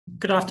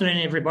Good afternoon,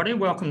 everybody.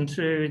 Welcome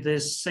to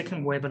this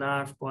second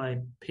webinar by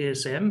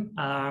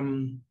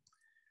PSM.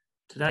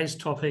 Today's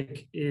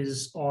topic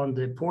is on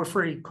the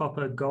porphyry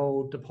copper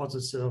gold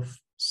deposits of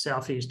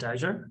Southeast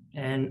Asia,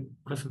 and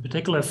with a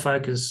particular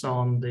focus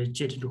on the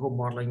geotechnical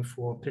modelling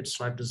for pit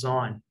slope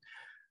design.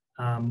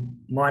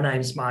 My name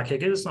is Mark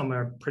Higgers. I'm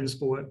a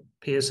principal at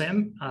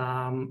PSM,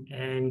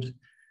 and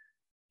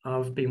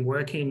I've been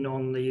working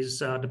on these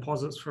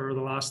deposits for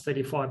the last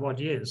 35 odd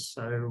years.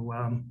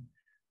 So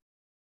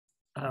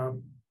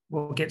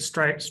we'll get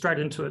straight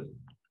into it.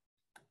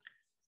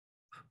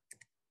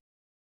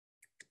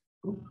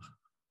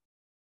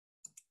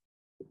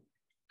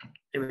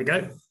 Here we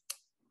go.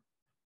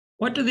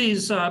 What do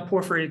these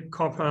porphyry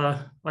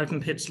copper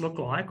open pits look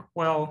like?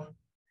 Well,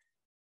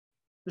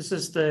 this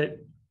is the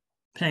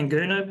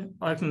Panguna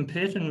open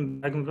pit in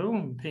Bougainville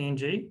in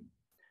PNG.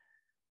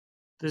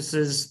 This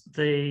is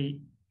the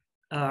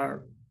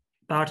Batu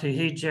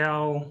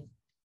Hijau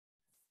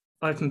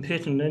open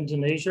pit in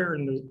Indonesia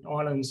in the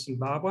island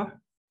Zimbabwe.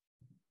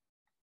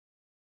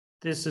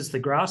 This is the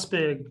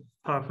Grasberg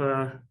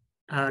copper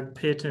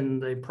pit in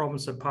the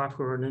province of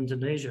Papua in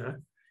Indonesia.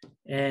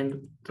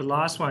 And the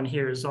last one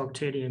here is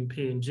Ogtedi in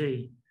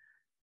PNG.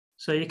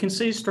 So you can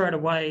see straight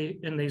away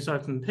in these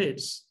open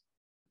pits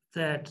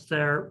that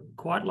they're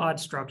quite large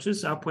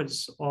structures,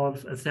 upwards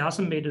of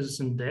 1,000 meters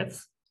in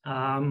depth.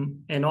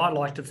 And I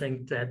like to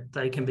think that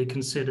they can be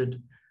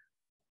considered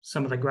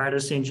some of the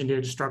greatest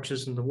engineered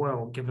structures in the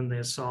world, given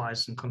their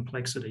size and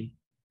complexity.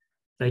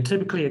 They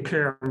typically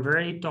occur in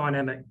very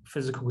dynamic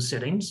physical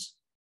settings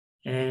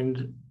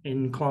and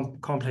in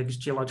complex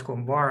geological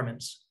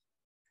environments.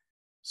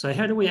 So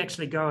how do we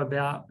actually go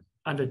about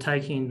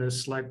undertaking the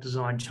slope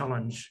design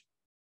challenge?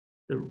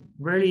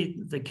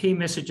 The key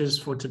messages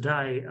for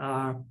today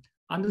are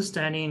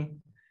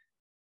understanding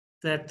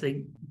that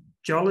the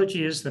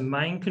geology is the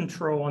main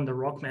control on the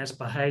rock mass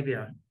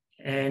behaviour,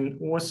 and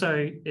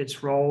also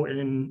its role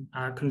in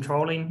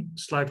controlling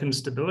slope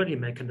instability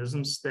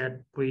mechanisms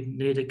that we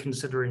need to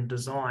consider in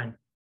design.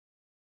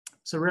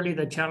 So really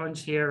the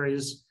challenge here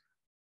is,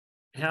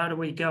 how do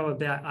we go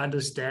about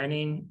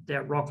understanding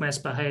that rock mass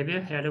behaviour?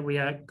 How do we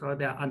go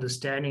about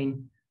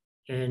understanding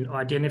and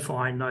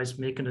identifying those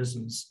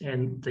mechanisms?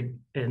 And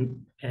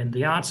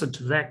the answer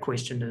to that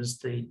question is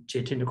the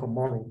geotechnical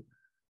model.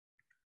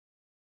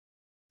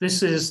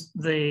 This is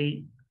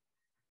the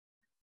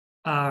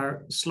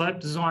slope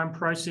design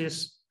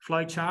process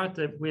flowchart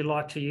that we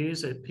like to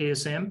use at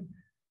PSM.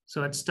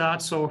 So it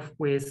starts off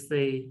with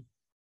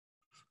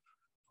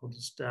I'll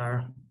just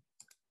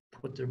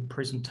put the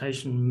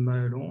presentation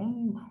mode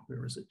on.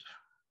 Where is it?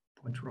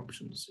 Pointer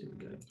options, here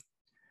we go.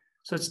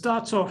 So it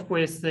starts off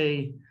with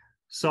the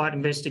site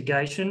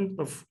investigation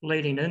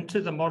leading into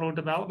the model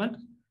development,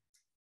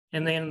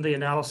 and then the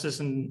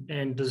analysis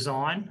and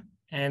design,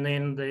 and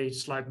then the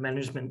slope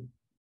management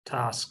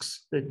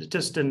tasks.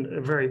 Just in a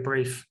very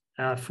brief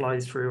flow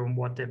through on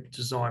what that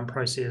design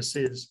process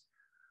is.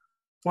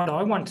 What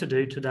I want to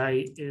do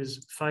today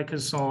is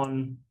focus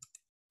on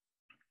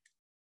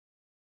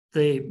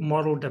the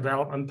model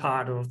development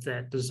part of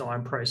that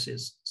design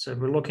process. So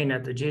we're looking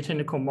at the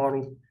geotechnical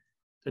model,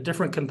 the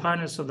different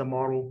components of the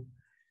model,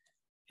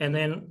 and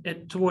then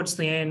towards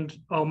the end,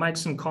 I'll make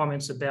some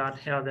comments about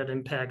how that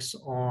impacts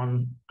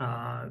on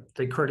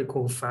the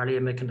critical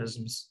failure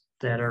mechanisms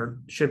that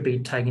should be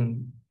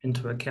taken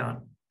into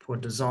account for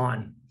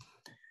design.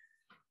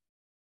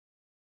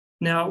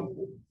 Now,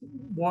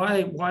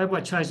 why have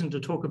I chosen to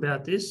talk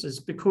about this?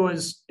 Is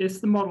because if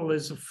the model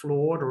is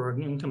flawed or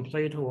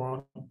incomplete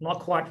or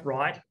not quite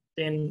right,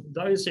 then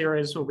those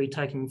areas will be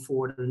taken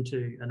forward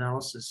into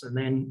analysis, and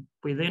then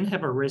we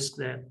have a risk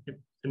that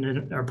an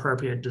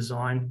inappropriate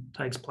design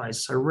takes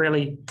place. So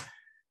really,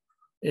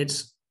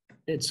 it's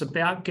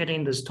about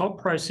getting this top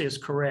process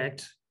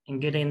correct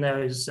and getting the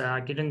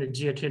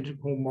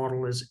geotechnical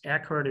model as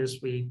accurate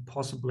as we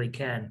possibly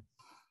can,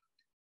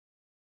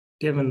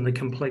 given the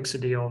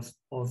complexity of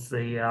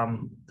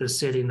the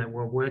setting that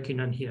we're working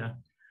in here.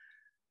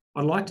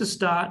 I'd like to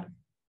start,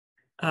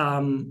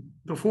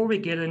 before we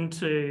get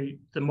into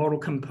the model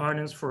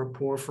components for a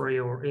porphyry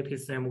or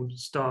epithermal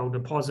style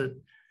deposit,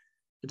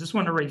 I just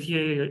want to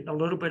review a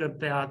little bit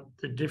about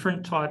the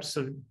different types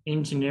of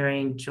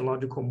engineering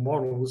geological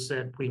models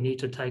that we need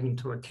to take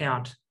into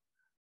account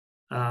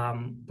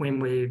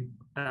when we're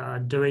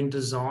doing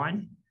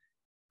design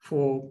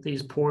for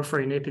these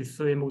porphyry and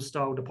epithermal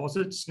style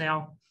deposits.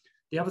 Now,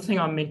 the other thing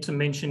I meant to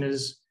mention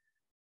is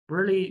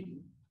really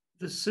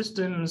the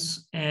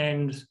systems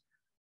and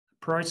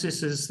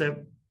processes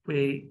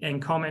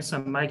and comments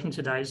I'm making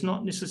today is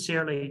not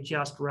necessarily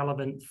just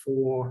relevant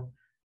for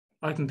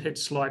open pit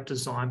slope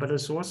design, but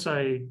it's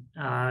also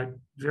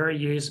very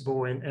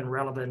usable and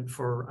relevant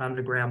for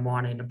underground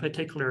mining, in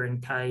particular in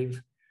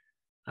cave,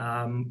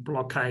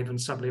 block cave and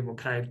sublevel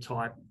cave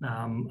type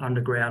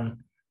underground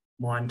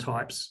mine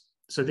types.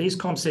 So these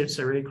concepts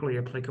are equally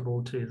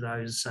applicable to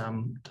those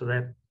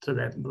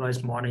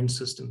those mining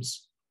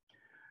systems.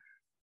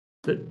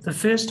 The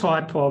first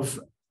type of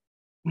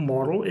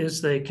model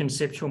is the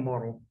conceptual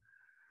model.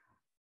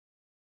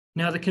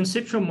 Now, the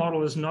conceptual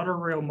model is not a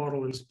real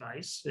model in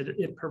space.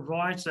 It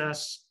provides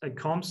us a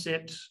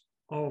concept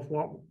of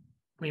what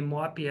we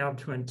might be able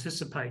to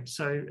anticipate.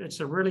 So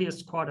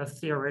it's quite a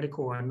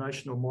theoretical or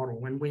notional model.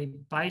 When we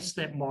base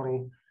that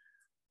model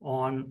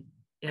on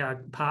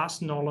our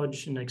past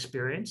knowledge and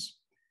experience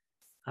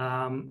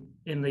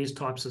in these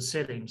types of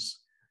settings.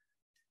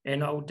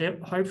 And I'll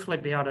hopefully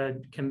be able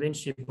to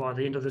convince you by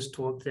the end of this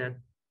talk that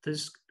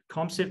this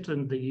concept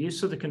and the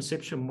use of the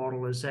conceptual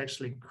model is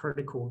actually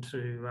critical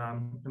to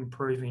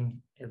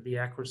improving the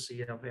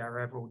accuracy of our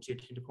overall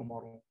geotechnical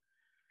model.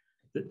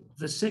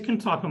 The second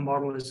type of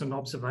model is an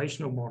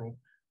observational model.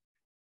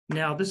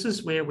 Now, this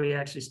is where we're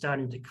actually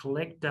starting to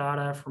collect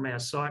data from our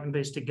site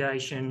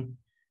investigation.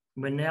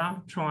 We're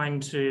now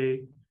trying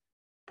to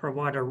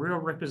provide a real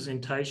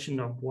representation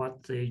of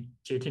what the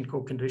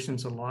geotechnical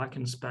conditions are like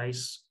in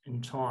space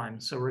and time.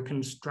 So we're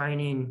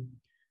constraining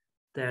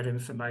that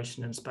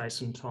information in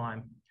space and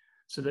time.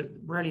 So that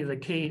really the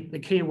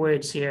key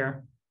words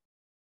here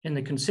in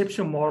the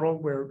conceptual model,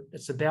 where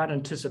it's about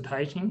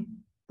anticipating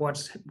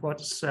what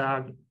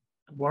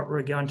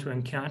we're going to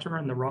encounter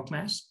in the rock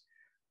mass,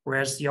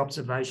 whereas the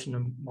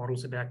observation model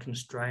is about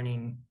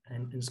constraining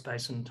in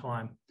space and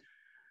time.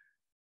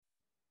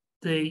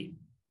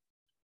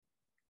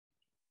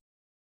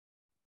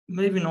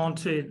 Moving on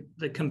to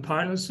the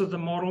components of the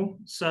model.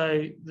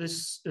 So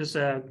this is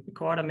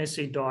quite a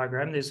messy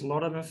diagram. There's a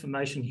lot of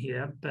information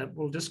here, but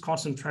we'll just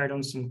concentrate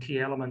on some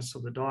key elements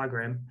of the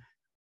diagram.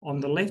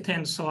 On the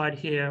left-hand side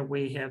here,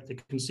 we have the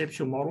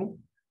conceptual model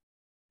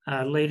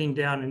leading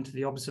down into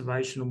the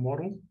observational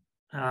model,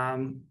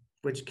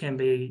 which can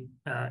be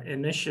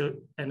an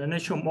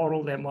initial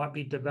model that might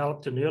be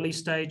developed in early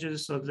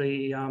stages of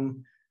the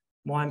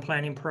mine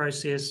planning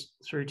process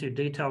through to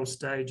detailed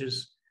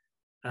stages.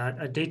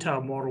 A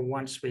detailed model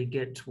once we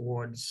get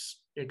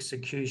towards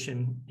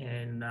execution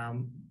and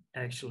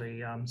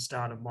actually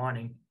start of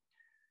mining.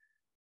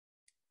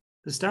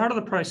 The start of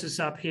the process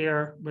up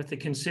here with the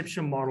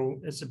conceptual model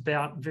is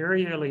about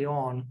very early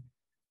on,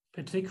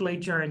 particularly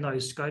during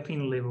those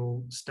scoping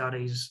level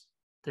studies,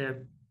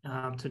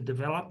 to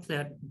develop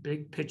that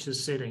big picture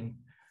setting.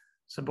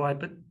 So by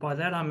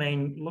that I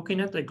mean looking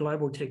at the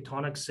global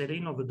tectonic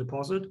setting of the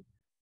deposit,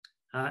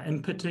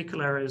 in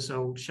particular, as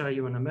I'll show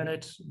you in a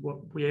minute,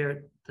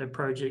 where the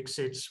project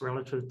sits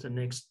relative to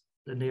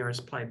the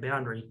nearest play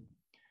boundary.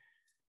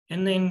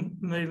 And then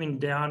moving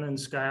down in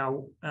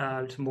scale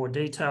to more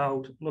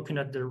detailed, looking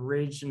at the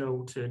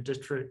regional to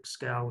district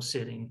scale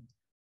setting.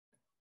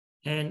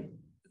 And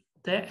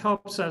that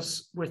helps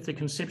us with the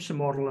conceptual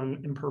model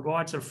and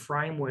provides a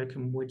framework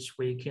in which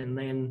we can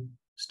then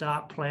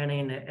start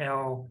planning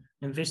our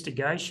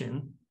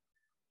investigation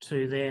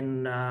to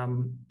then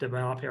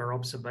develop our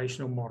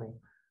observational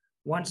model.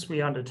 Once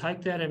we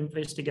undertake that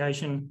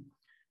investigation,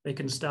 we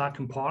can start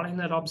compiling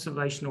that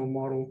observational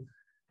model.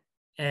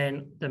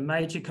 And the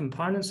major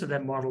components of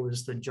that model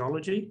is the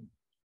geology,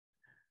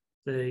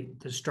 the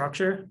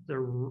structure, the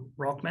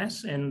rock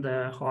mass, and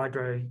the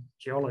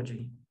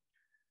hydrogeology.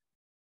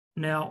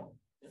 Now,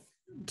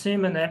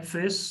 Tim, in that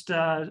first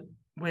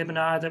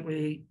webinar that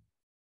we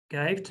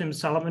gave, Tim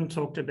Sullivan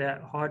talked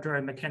about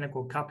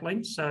hydromechanical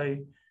coupling. So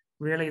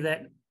really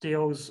that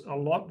deals a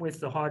lot with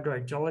the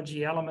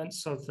hydrogeology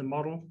elements of the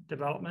model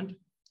development.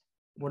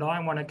 What I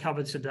want to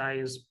cover today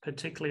is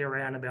particularly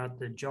around about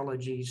the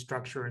geology,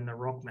 structure, and the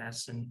rock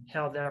mass and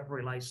how that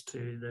relates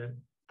to the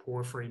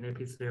porphyry and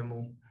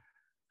epithermal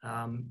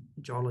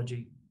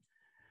geology.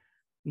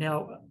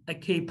 Now, a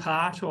key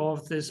part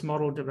of this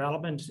model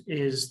development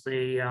is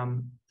the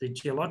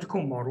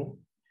geological model,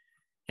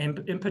 and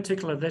in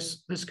particular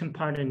this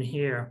component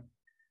here.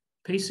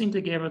 Piecing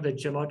together the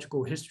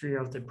geological history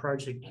of the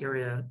project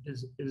area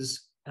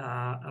is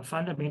a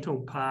fundamental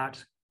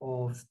part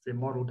of the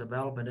model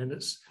development, and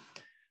it's,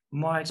 in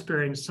my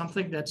experience,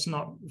 something that's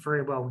not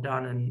very well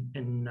done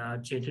in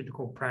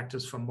geotechnical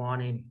practice for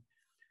mining,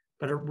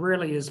 but it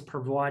really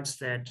provides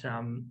that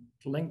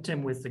linked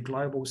in with the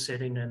global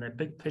setting and a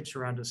big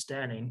picture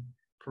understanding,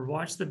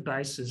 provides the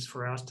basis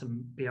for us to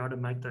be able to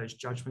make those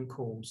judgment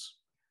calls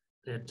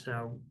that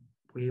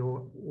we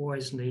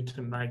always need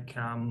to make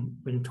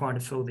when trying to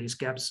fill these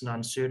gaps and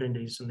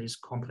uncertainties in these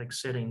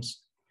complex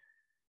settings.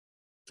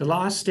 The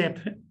last step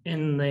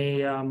in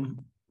the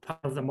part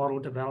of the model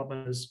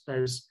development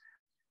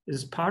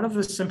is part of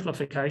the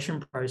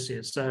simplification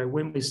process. So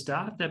when we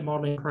start that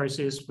modeling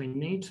process, we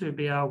need to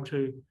be able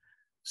to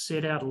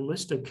set out a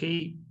list of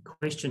key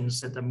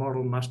questions that the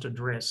model must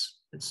address.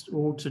 It's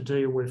all to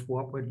do with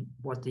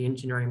what the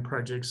engineering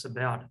project's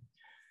about.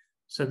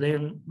 So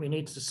then we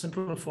need to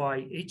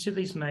simplify each of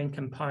these main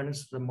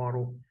components of the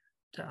model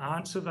to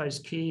answer those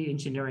key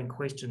engineering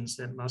questions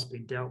that must be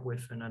dealt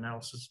with in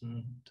analysis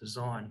and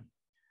design.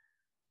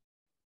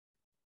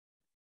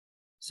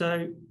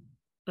 So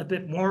a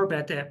bit more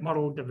about that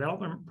model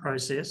development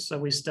process. So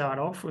we start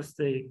off with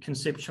the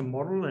conceptual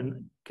model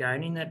and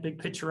gaining that big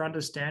picture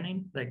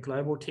understanding, that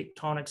global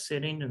tectonic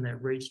setting and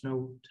that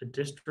regional to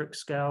district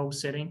scale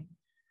setting.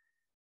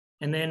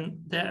 And then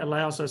that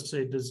allows us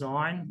to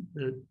design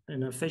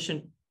an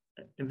efficient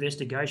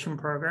investigation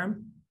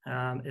program.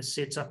 It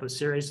sets up a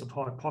series of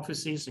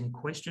hypotheses and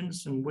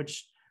questions in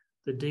which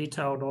the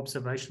detailed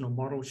observational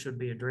model should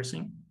be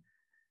addressing.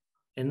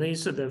 And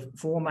these are the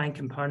four main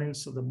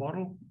components of the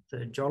model: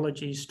 the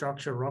geology,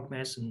 structure, rock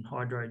mass, and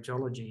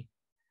hydrogeology.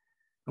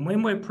 And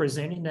when we're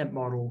presenting that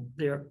model,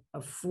 there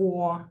are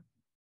four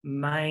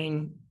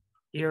main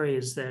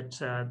areas that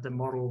the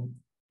model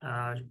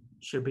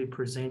should be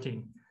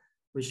presenting.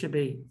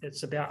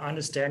 It's about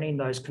understanding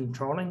those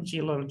controlling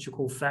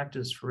geological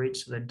factors for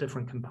each of the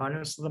different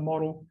components of the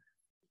model.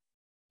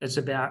 It's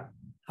about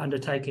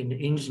undertaking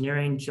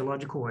engineering,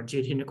 geological or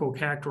geotechnical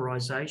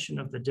characterization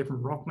of the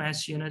different rock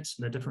mass units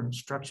and the different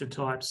structure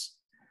types.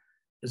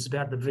 It's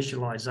about the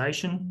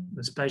visualization,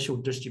 the spatial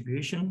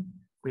distribution,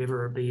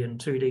 whether it be in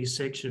 2D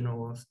section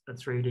or a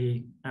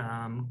 3D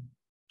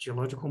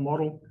geological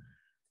model.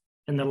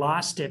 And the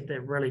last step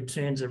that really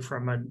turns it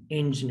from an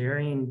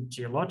engineering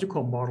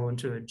geological model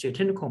into a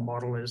geotechnical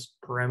model is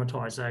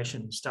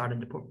parameterization, starting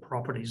to put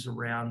properties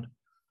around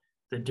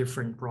the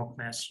different rock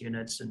mass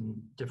units and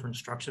different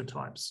structure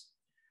types.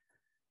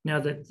 Now,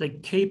 the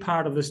key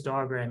part of this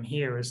diagram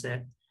here is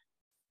that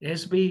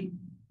as we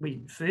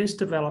first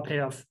develop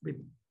our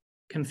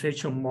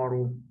conceptual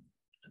model,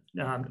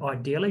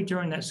 ideally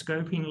during that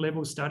scoping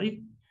level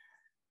study,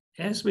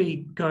 as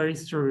we go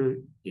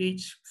through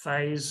each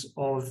phase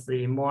of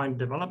the mine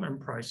development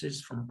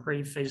process, from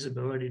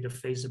pre-feasibility to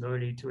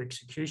feasibility to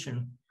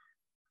execution,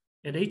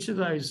 at each of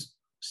those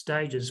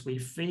stages, we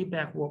feed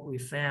back what we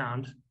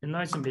found in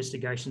those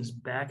investigations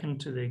back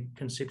into the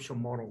conceptual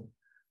model.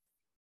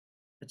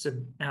 It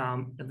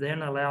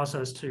then allows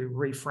us to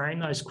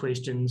reframe those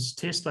questions,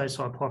 test those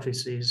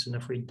hypotheses, and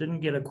if we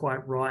didn't get it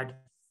quite right,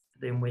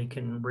 then we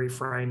can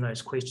reframe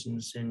those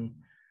questions, and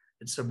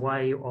it's a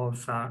way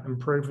of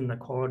improving the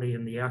quality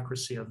and the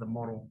accuracy of the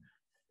model.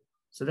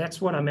 So that's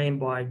what I mean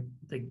by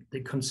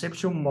the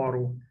conceptual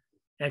model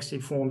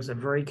actually forms a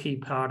very key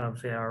part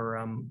of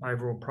our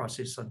overall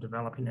process of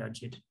developing our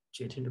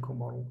geotechnical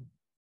model.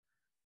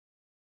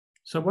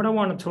 So what I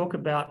want to talk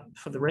about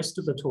for the rest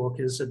of the talk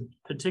is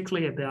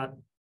particularly about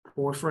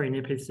porphyry and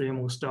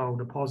epithermal style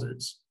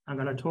deposits. I'm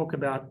going to talk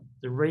about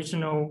the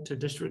regional to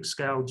district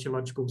scale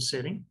geological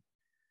setting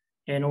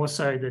and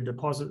also the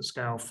deposit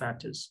scale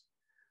factors.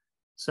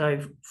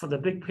 So for the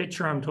big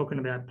picture, I'm talking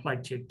about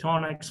plate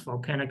tectonics,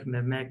 volcanic and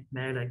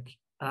magmatic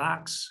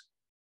arcs,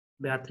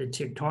 about the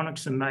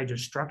tectonics and major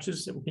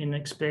structures that we can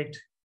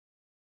expect.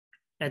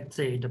 At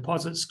the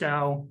deposit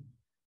scale,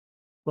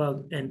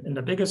 well, and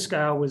the bigger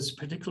scale was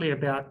particularly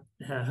about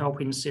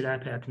helping set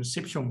up our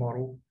conceptual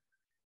model.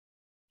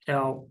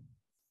 Our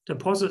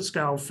deposit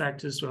scale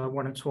factors I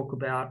want to talk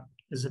about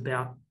is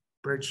about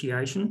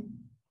brecciation,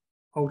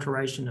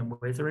 alteration and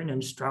weathering,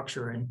 and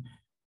structure. And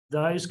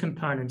those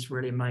components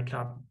really make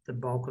up the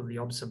bulk of the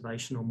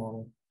observational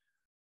model.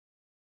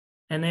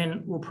 And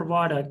then we'll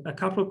provide a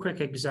couple of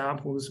quick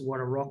examples of what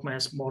a rock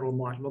mass model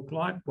might look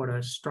like, what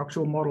a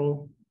structural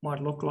model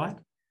might look like,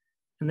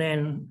 and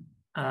then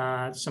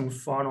some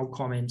final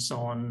comments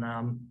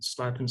on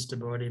slope and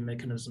stability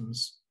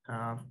mechanisms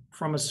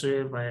from a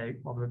survey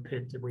of a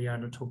pit that we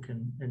undertook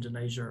in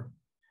Indonesia.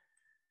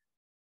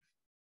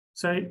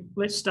 So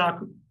let's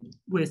start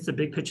with the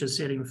big picture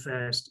setting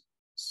first.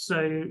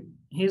 So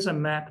here's a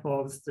map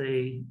of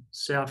the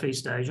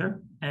Southeast Asia,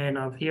 and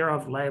here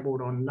I've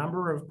labelled on a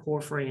number of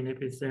porphyry and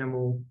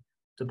epithermal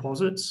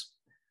deposits.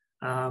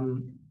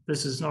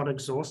 This is not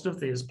exhaustive.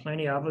 There's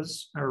plenty of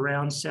others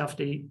around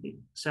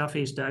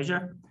Southeast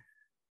Asia.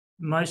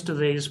 Most of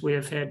these we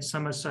have had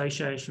some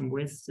association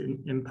with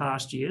in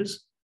past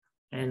years,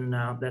 and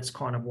that's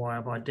kind of why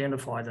I've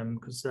identified them,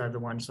 because they're the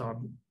ones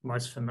I'm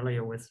most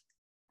familiar with.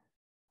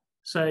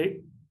 So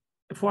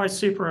if I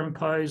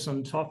superimpose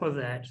on top of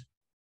that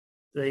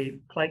the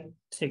plate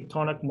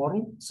tectonic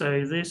model,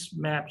 so this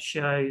map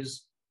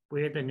shows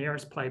where the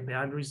nearest plate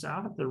boundaries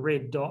are. The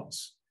red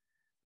dots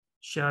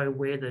show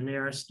where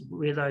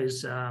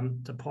those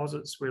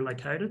deposits were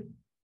located.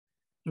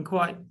 And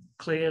quite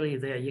clearly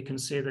there, you can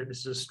see that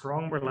there's a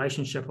strong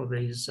relationship of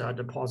these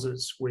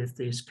deposits with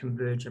these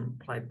convergent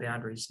plate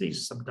boundaries,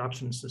 these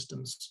subduction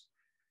systems.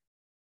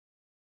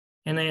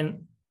 And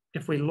then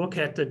if we look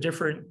at the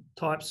different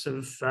types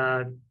of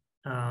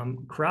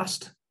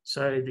crust,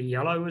 so the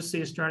yellow is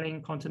the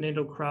Australian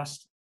continental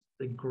crust,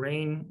 the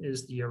green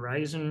is the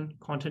Eurasian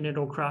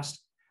continental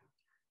crust,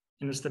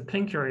 and it's the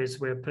pink areas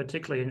we're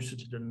particularly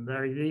interested in.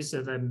 These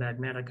are the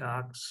magmatic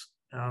arcs.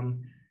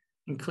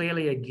 And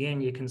clearly, again,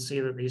 you can see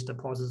that these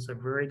deposits are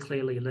very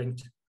clearly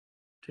linked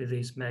to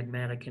these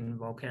magmatic and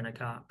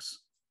volcanic arcs.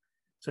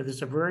 So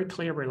there's a very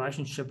clear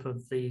relationship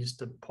of these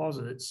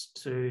deposits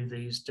to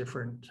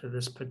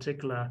this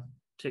particular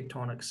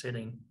tectonic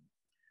setting.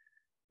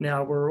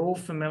 Now, we're all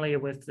familiar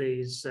with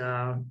these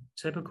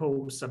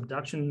typical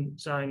subduction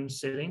zone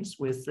settings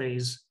with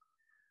these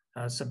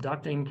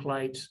subducting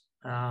plate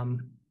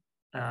and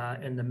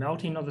the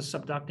melting of the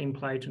subducting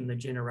plate and the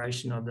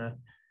generation of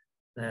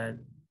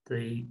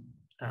the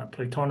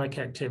plutonic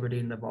activity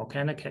and the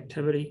volcanic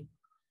activity.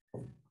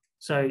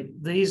 So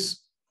these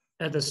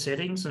are the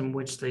settings in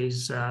which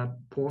these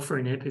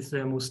porphyry and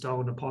epithermal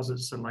style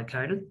deposits are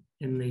located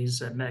in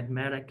these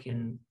magmatic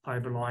and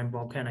overlying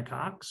volcanic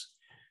arcs.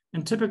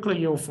 And typically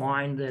you'll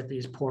find that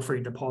these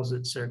porphyry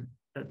deposits are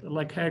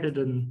located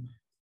in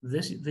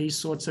these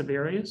sorts of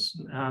areas.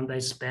 They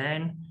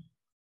span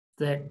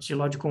that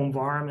geological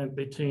environment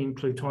between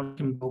plutonic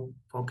and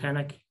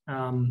volcanic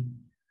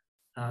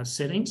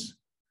settings.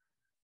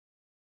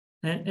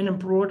 And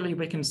broadly,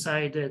 we can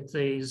say that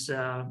these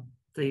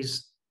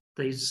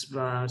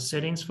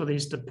settings for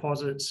these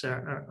deposits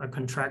are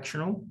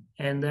contractional,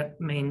 and that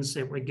means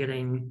that we're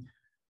getting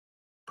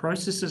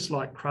processes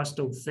like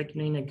crustal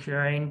thickening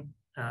occurring,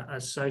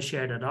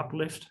 associated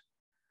uplift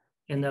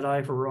in that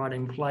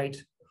overriding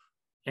plate.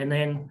 And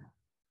then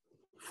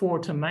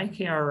to make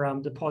our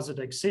deposit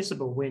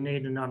accessible, we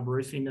need an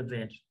unroofing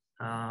event.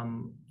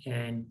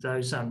 And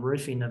those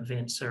unroofing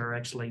events are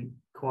actually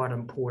quite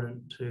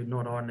important to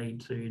not only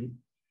to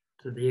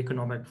the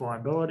economic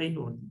viability,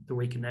 or that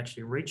we can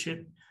actually reach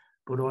it,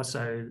 but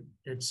also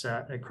it's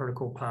a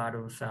critical part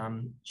of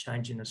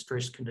changing the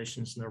stress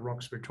conditions in the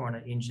rocks we're trying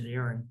to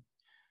engineer in.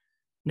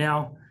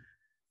 Now,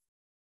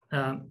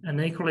 an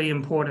equally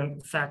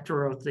important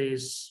factor of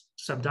these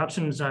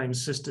subduction zone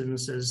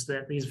systems is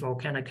that these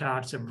volcanic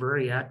arcs are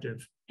very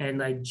active and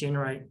they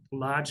generate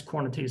large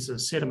quantities of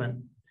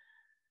sediment.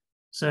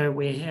 So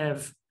we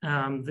have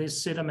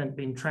this sediment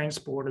being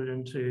transported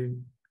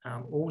into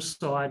all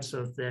sides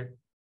of that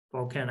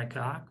volcanic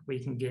arc.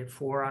 We can get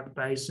fore-arc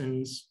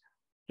basins,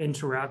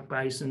 inter-arc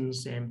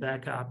basins, and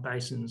back-arc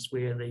basins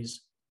where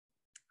these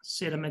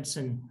sediments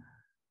and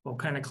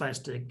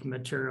volcaniclastic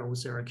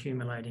materials are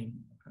accumulating.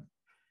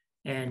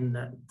 And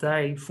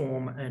they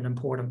form an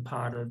important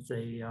part of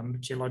the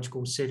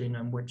geological setting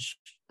in which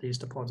these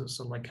deposits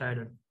are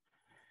located.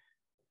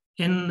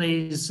 In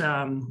these,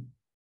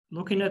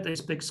 looking at this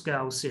big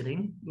scale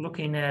setting,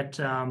 looking at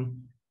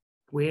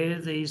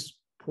where these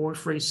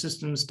porphyry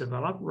systems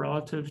develop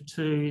relative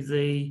to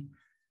the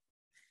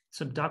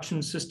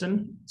subduction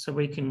system, so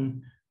we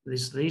can,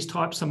 there's these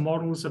types of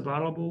models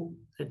available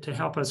to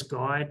help us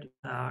guide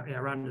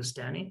our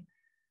understanding.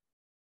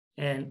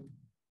 And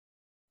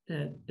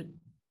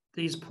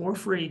these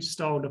porphyry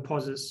style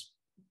deposits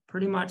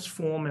pretty much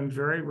form in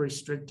very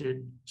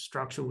restricted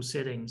structural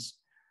settings.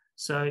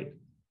 So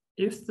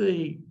if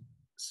the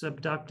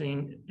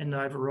subducting and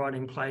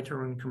overriding plate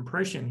are in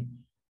compression,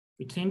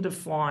 we tend to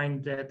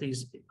find that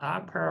these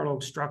arc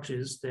parallel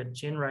structures that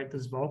generate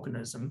this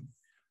volcanism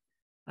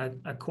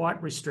are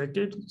quite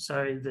restricted.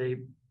 So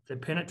the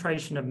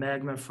penetration of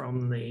magma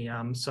from the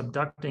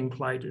subducting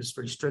plate is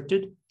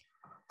restricted.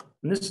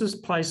 And this has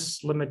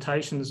placed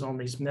limitations on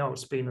these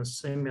melts being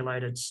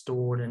assimilated,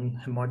 stored, and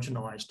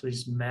homogenized,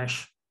 these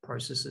MASH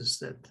processes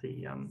that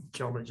the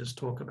geologists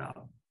talk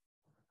about.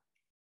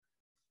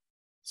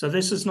 So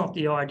this is not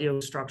the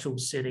ideal structural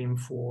setting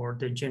for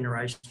the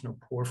generation of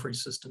porphyry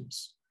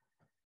systems.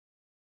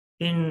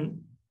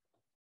 In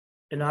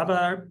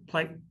other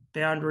plate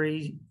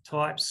boundary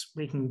types,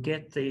 we can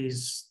get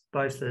these,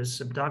 both the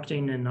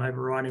subducting and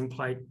overriding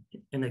plate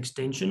in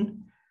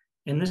extension.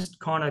 And this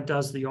kind of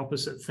does the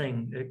opposite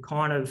thing. It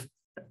kind of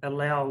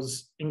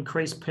allows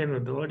increased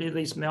permeability of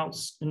these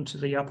melts into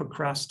the upper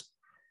crust,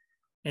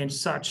 and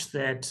such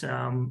that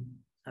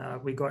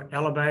we got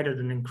elevated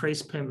and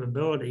increased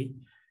permeability,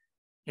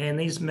 and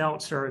these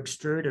melts are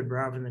extruded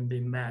rather than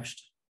being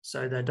mashed.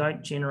 So they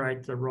don't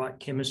generate the right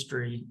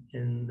chemistry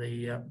in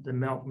the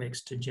melt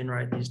mix to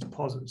generate these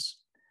deposits.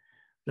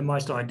 The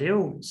most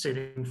ideal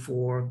setting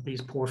for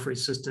these porphyry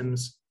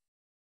systems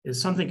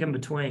is something in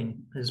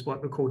between, is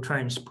what we call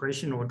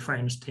transpression or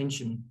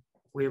transtension,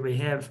 where we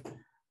have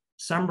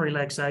some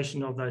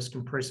relaxation of those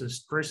compressive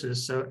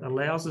stresses, so it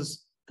allows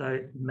us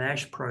the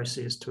MASH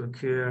process to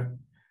occur.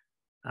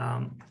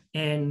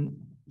 And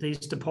these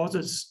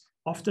deposits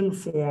often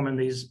form in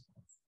these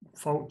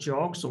fault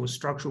jogs or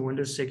structural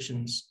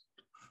intersections,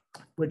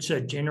 which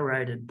are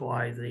generated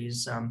by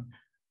these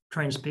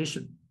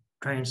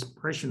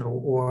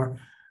transpressional, or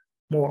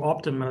more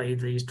optimally,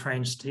 these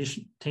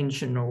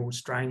transtensional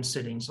strain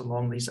settings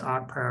along these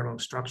arc parallel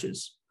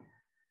structures.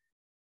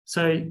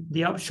 So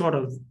the upshot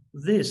of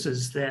this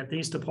is that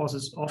these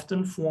deposits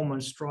often form in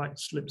strike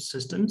slip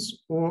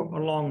systems or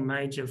along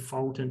major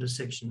fault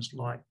intersections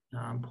like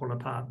pull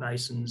apart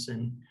basins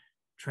and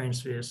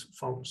transverse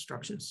fault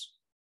structures.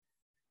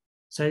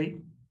 So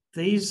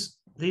these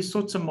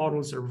sorts of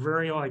models are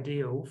very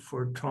ideal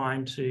for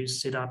trying to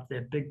set up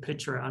that big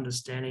picture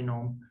understanding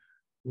on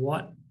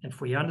what,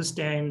 if we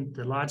understand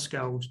the large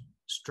scale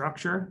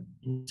structure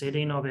and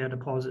setting of our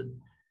deposit,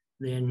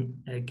 then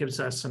it gives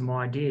us some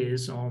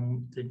ideas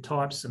on the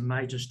types of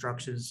major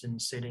structures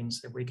and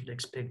settings that we could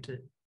expect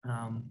it.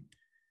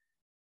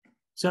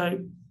 So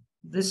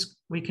this,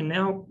 we can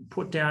now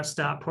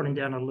start putting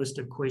down a list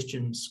of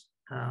questions.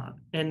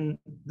 And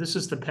this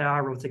is the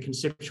power of the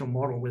conceptual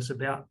model. It's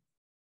about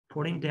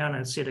putting down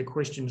a set of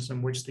questions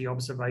in which the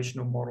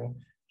observational model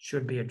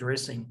should be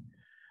addressing.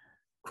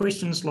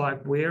 Questions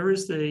like, where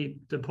is the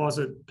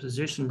deposit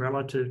position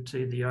relative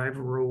to the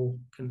overall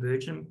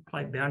convergent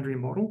plate boundary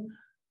model?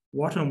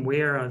 what and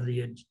where are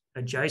the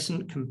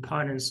adjacent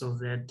components of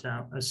that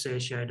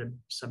associated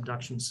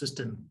subduction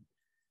system?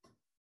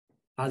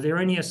 Are there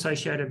any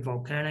associated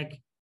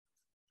volcanic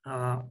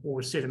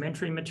or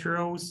sedimentary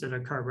materials that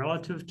are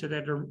correlative to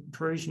that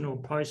intrusion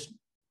or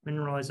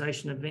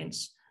post-mineralization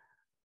events?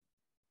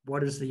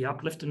 What is the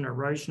uplift and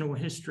erosional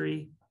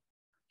history?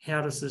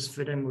 How does this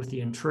fit in with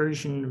the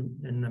intrusion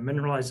and the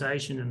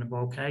mineralization and the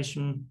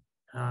volcanism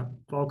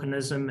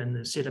and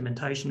the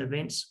sedimentation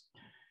events?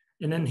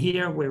 And in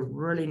here, we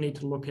really need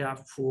to look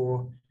out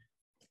for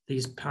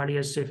these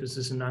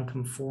paleosurfaces and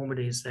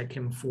unconformities that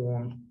can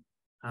form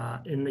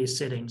in these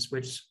settings,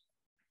 which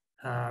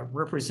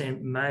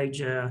represent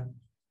major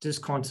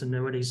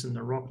discontinuities in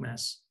the rock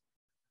mass.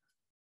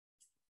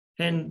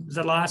 And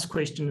the last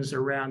question is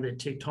around the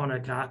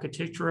tectonic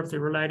architecture of the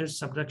related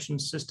subduction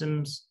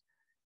systems,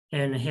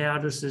 and how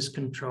does this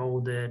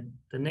control the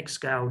next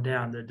scale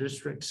down, the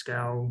district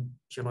scale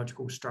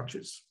geological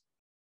structures.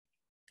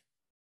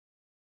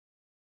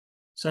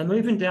 So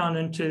moving down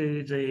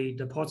into the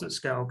deposit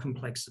scale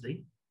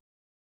complexity,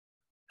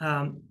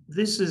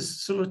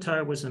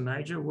 Sillitoe was a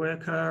major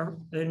worker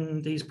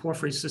in these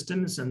porphyry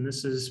systems, and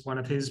this is one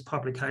of his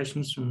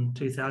publications from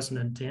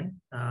 2010.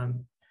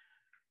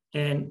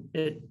 And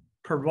it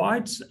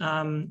provides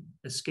a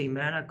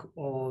schematic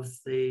of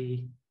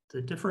the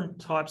different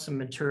types of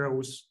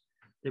materials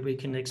that we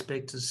can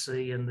expect to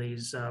see in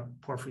these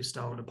porphyry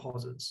style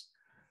deposits.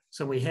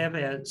 So we have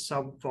our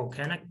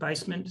subvolcanic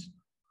basement.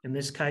 In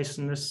this case,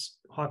 in this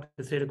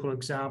hypothetical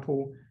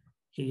example,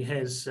 he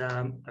has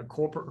a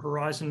corporate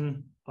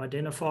horizon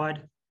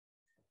identified.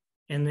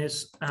 And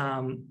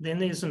then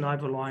there's an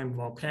overlying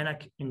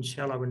volcanic and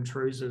shallow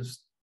intrusive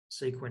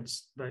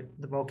sequence, but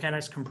the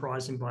volcanics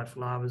comprising both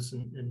lavas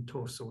and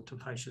tuffs or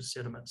tufaceous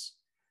sediments.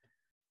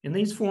 And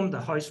these form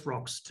the host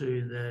rocks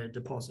to the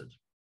deposit.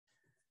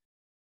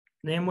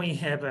 Then we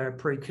have a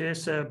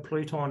precursor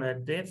pluton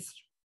at depth,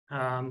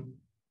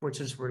 which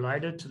is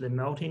related to the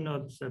melting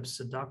of the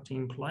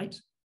subducting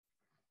plate.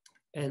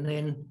 And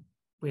then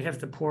we have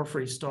the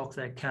porphyry stock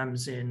that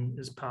comes in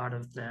as part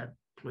of that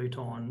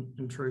pluton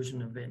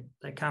intrusion event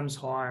that comes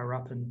higher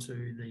up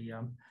into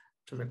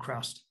the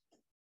crust.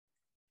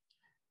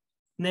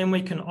 And then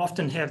we can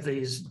often have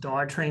these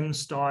diatreme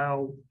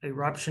style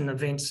eruption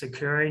events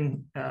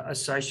occurring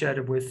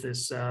associated with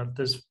this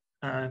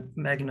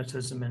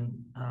magnetism,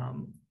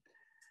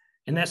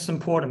 and that's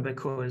important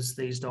because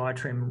these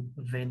diatreme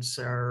events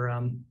are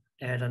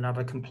add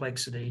another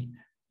complexity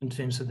in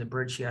terms of the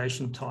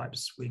brecciation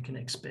types we can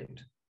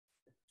expect.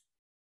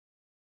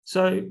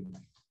 So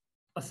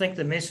I think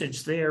the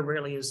message there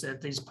really is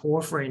that these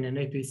porphyry and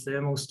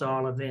epithermal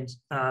style events,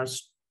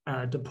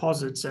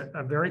 deposits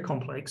are very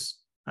complex.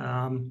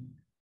 And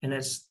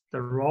it's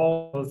the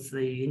role of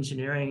the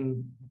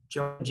engineering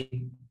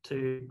geology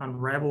to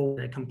unravel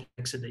that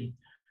complexity,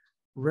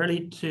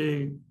 really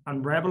to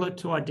unravel it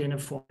to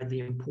identify the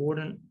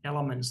important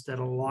elements that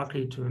are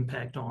likely to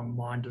impact on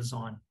mine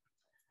design.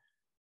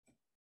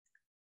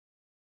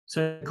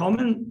 So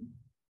common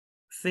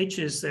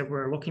features that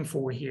we're looking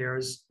for here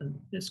is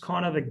it's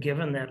kind of a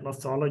given that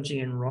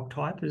lithology and rock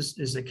type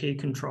is a key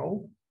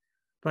control,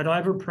 but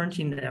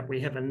overprinting that we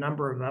have a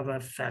number of other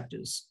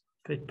factors,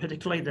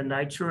 particularly the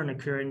nature and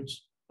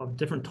occurrence of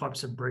different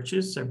types of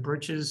bridges. So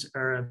bridges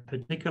are a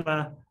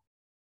particular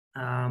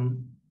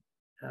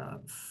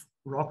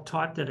rock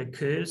type that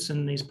occurs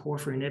in these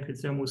porphyry and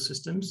epithermal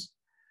systems.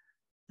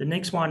 The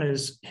next one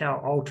is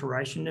how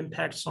alteration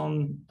impacts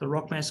on the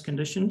rock mass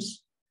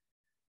conditions.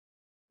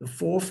 The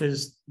fourth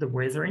is the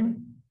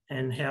weathering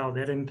and how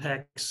that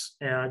impacts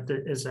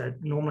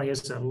normally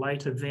as a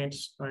late event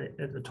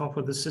at the top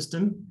of the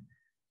system.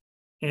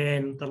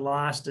 And the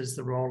last is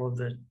the role of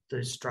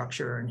the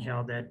structure and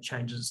how that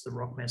changes the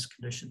rock mass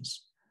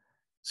conditions.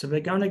 So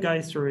we're going to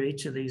go through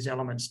each of these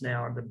elements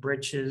now, the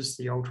bridges,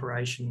 the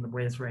alteration, the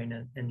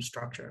weathering, and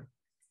structure.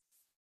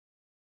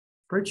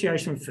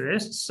 Brecciation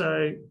first.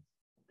 So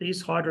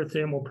these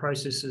hydrothermal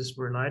processes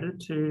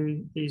related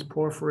to these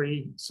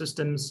porphyry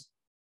systems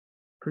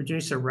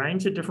produce a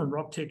range of different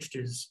rock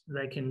textures.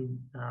 They can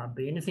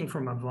be anything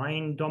from a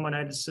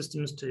vein-dominated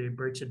systems to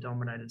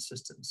breccia-dominated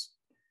systems.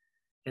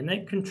 And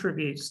that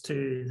contributes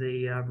to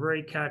the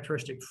very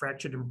characteristic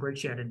fractured and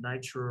brecciated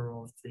nature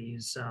of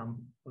these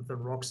of the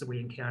rocks that we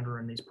encounter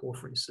in these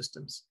porphyry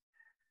systems.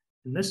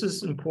 And this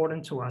is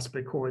important to us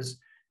because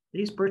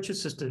these breccia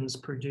systems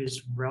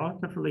produce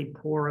relatively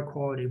poorer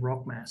quality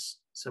rock mass.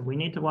 So we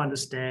need to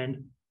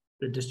understand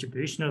the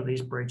distribution of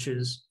these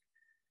breccias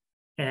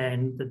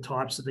and the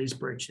types of these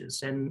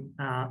breccias. And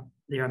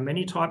there are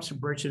many types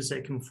of breccias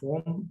that can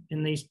form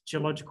in these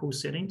geological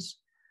settings,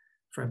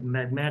 from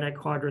magmatic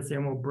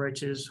hydrothermal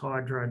breccias,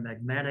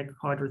 hydromagmatic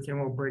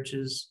hydrothermal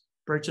breccias,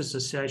 breccias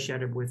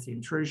associated with the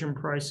intrusion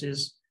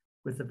process,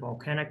 with the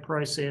volcanic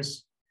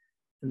process,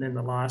 and then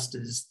the last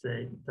is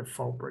the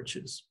fault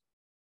breccias.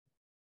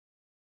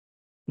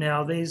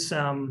 Now, these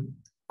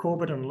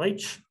Corbett and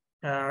Leach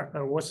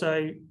are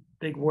also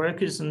big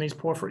workers in these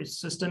porphyry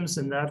systems,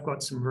 and they've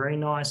got some very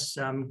nice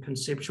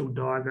conceptual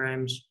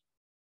diagrams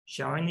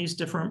showing these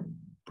different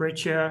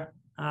breccia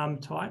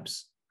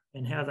types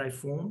and how they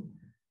form.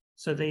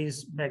 So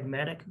these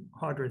magmatic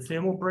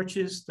hydrothermal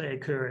breccias, they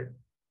occur at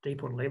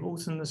deeper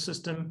levels in the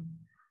system,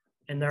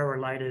 and they're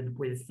related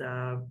with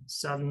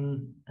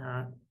sudden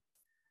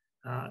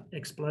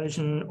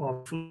explosion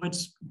of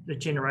fluids, the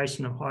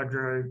generation of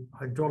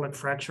hydraulic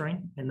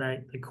fracturing, and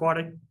they're quite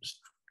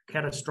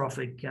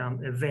catastrophic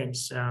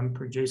events,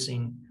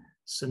 producing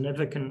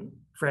significant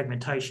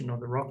fragmentation of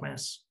the rock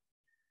mass.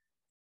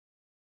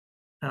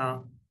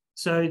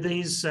 So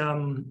these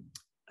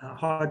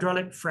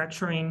hydraulic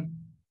fracturing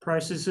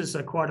processes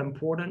are quite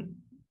important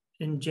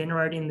in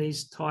generating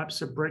these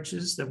types of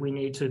breccias that we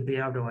need to be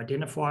able to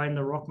identify in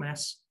the rock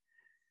mass.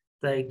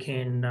 They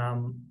can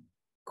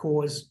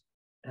cause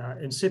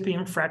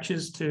incipient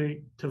fractures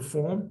to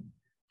form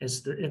at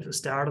the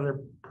start of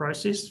the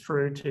process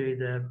through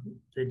to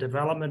the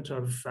development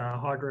of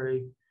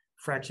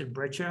hydrofractured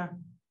breccia,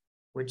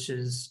 which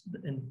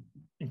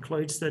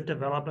includes the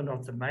development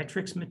of the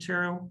matrix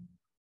material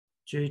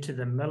due to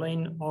the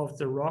milling of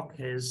the rock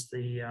as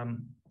the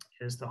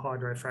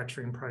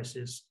hydrofracturing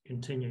process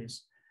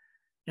continues.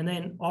 And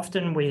then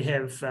often we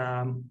have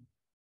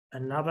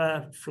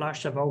another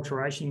flush of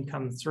alteration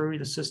come through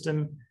the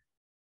system,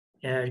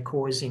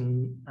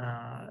 causing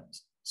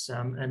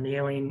some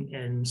annealing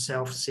and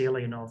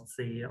self-sealing of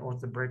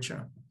the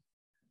breccia.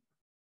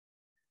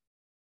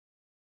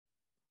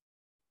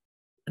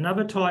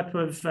 Another type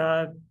of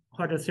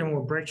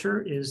hydrothermal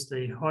breccia is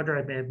the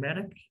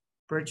hydromagmatic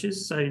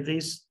breccias. So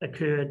these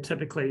occur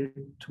typically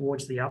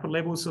towards the upper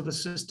levels of the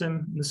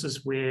system. This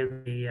is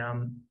where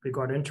we've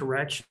got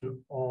interaction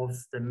of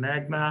the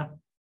magma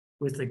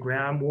with the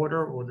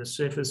groundwater or the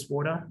surface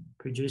water,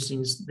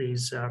 producing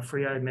these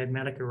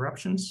phreomagmatic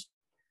eruptions.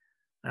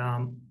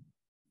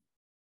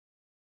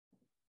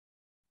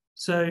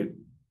 So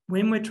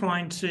when we're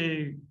trying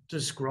to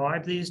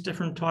describe these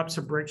different types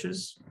of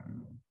breccias,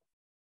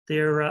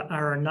 there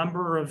are a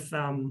number of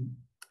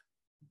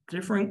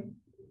different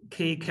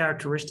key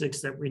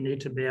characteristics that we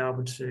need to be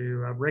able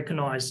to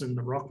recognize in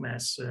the rock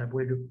mass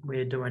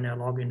we're doing our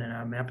logging and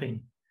our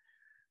mapping.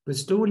 We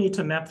still need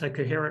to map the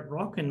coherent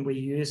rock, and we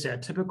use our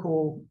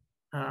typical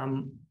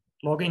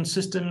logging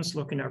systems,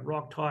 looking at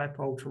rock type,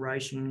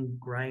 alteration,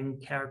 grain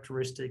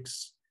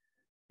characteristics,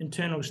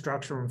 internal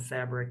structure and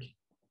fabric.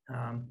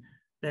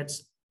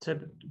 That's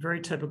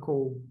very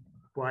typical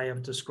way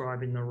of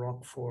describing the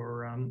rock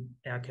for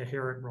our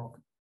coherent rock.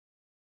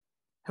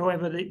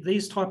 However,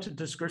 these types of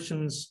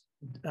descriptions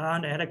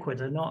aren't adequate.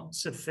 They're not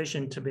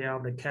sufficient to be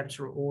able to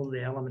capture all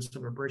the elements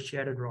of a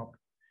brecciated rock.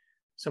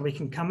 So we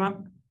can come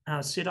up,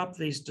 set up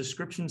these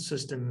description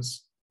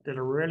systems that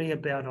are really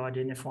about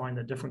identifying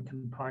the different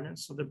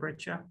components of the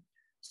breccia,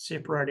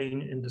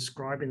 separating and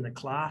describing the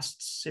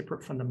clasts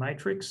separate from the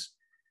matrix,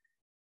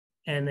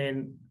 and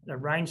then a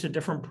range of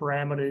different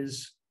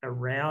parameters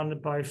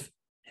around both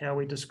how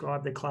we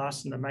describe the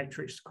class and the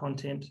matrix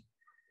content.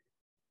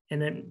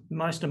 And then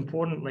most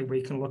importantly,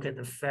 we can look at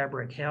the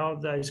fabric, how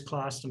those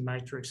class and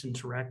matrix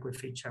interact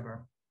with each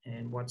other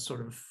and what sort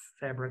of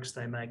fabrics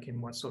they make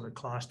and what sort of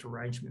classed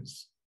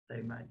arrangements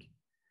they make.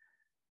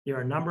 There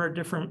are a number of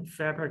different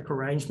fabric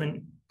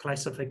arrangement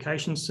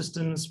classification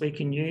systems we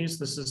can use.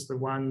 This is the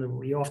one that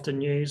we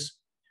often use.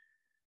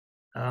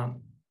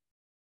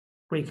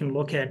 We can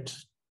look at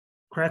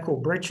crackle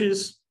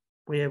breccias,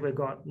 where we've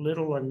got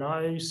little or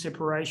no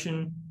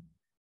separation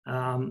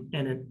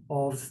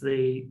of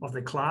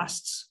the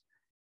clasts.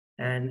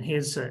 And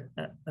here's a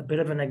bit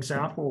of an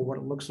example of what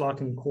it looks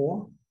like in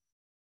core.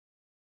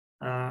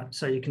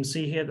 So you can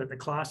see here that the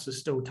clasts are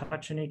still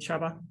touching each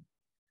other.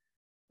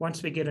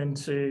 Once we get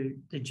into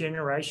the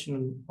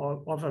generation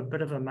of a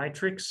bit of a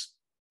matrix,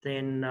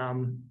 then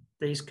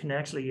these can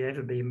actually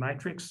either be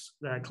matrix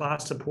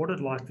class supported,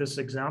 like this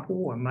example,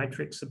 or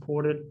matrix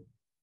supported.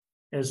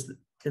 As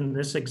in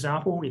this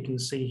example, you can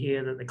see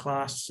here that the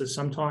clasts are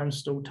sometimes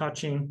still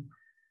touching,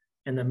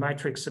 and the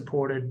matrix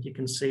supported, you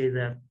can see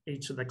that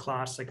each of the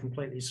clasts are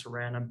completely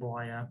surrounded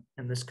by,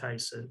 in this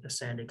case, a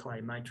sandy clay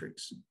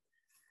matrix.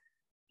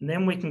 And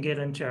then we can get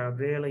into our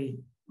really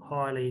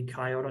highly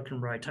chaotic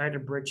and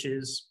rotated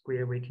breccias,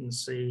 where we can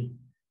see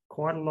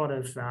quite a lot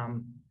of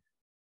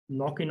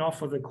knocking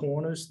off of the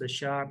corners, the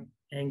sharp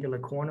angular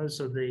corners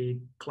of the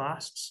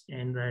clasts,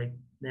 and they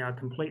now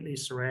completely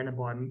surrounded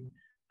by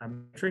a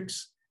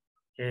matrix,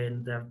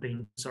 and they've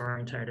been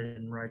disorientated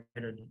and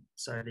rotated.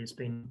 So there's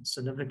been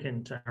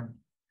significant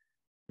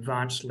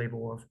advanced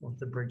level of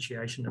the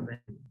brecciation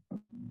event.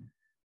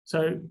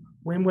 So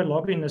when we're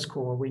logging this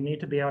core, we need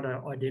to be able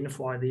to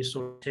identify these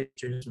sort of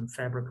textures and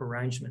fabric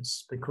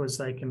arrangements, because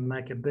they can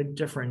make a big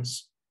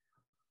difference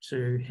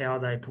to how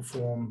they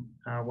perform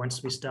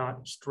once we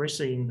start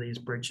stressing these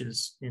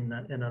breccias in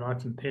an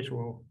open pit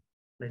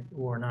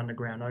or an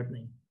underground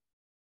opening.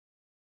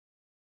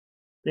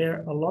 There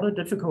are a lot of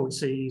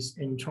difficulties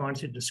in trying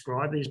to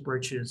describe these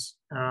breccias.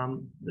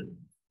 The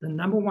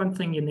number one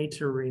thing you need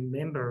to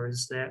remember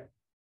is that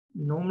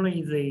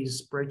normally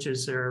these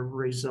breccias are a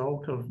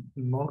result of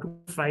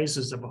multiple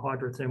phases of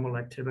hydrothermal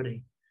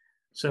activity.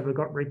 So we've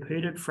got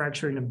repeated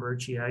fracturing and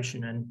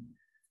brecciation, and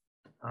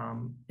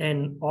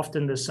And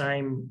often the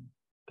same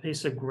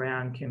piece of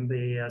ground can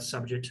be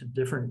subject to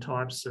different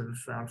types of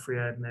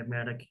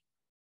phreatomagmatic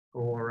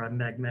or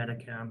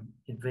magmatic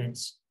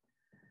events.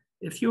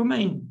 If your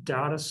main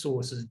data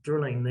source is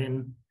drilling,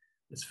 then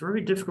it's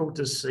very difficult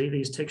to see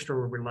these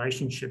textural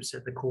relationships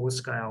at the core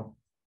scale.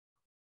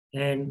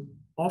 And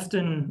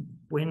often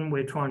when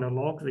we're trying to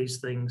log these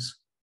things,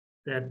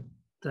 that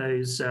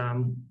those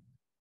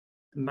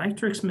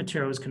matrix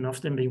materials can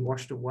often be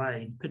washed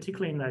away,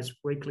 particularly in those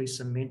weakly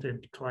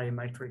cemented clay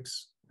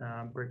matrix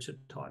breccia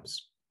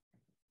types.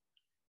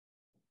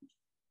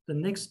 The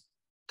next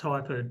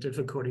type of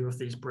difficulty with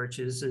these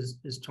breccias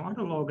is trying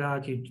to log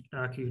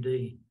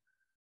RQD.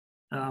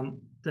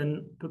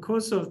 Then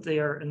because of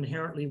their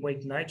inherently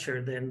weak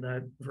nature, then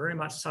they're very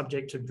much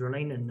subject to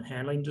drilling and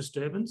handling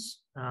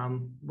disturbance,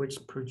 which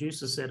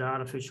produces that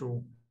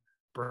artificial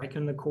break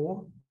in the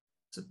core,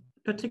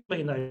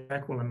 particularly in those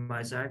crackle and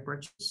mosaic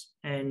breccias,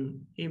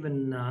 and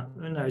even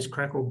in those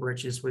crackle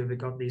breccias where we've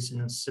got these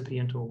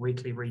incipient or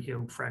weakly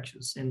rehealed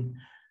fractures, and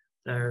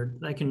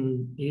they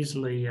can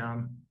easily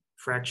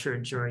fracture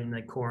during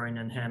the coring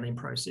and handling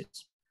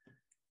process.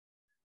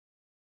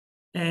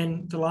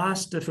 And the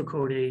last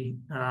difficulty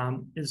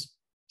is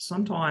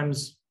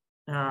sometimes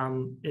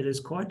it is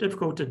quite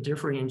difficult to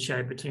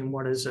differentiate between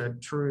what is a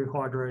true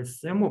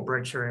hydrothermal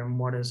breccia and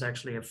what is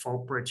actually a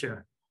fault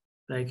breccia.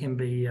 They can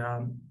be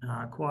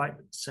quite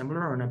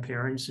similar in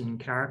appearance and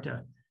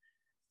character.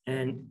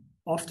 And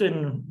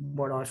often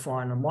what I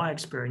find in my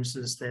experience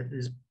is that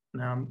there's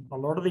a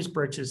lot of these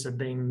breccias are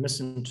being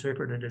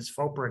misinterpreted as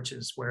fault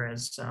breccias,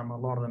 whereas a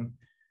lot of them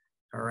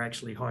are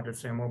actually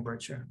hydrothermal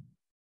breccia.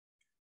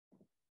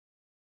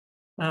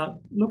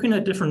 Looking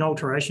at different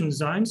alteration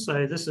zones,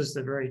 so this is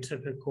the very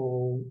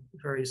typical,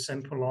 very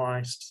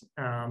simplified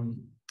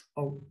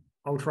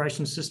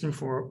alteration system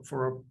for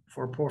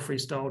a porphyry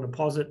style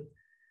deposit.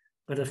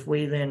 But if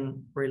we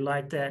then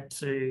relate that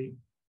to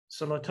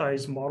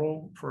Silito's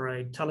model for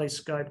a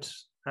telescoped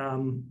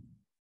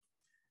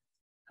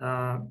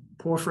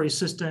porphyry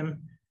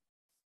system,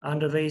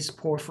 under these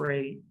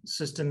porphyry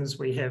systems,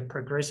 we have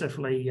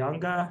progressively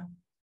younger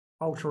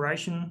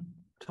alteration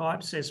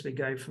types as we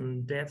go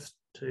from depth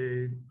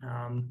to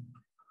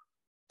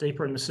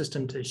deeper in the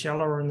system to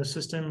shallower in the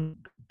system,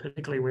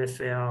 particularly with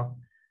our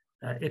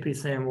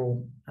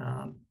epithermal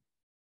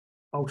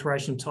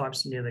alteration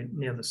types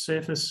near the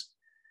surface.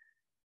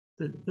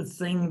 The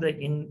thing that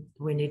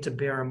we need to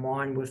bear in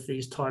mind with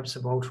these types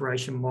of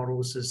alteration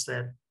models is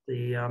that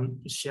the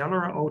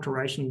shallower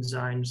alteration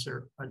zones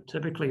are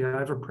typically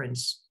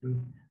overprints.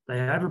 They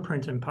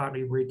overprint and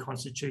partly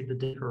reconstitute the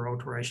deeper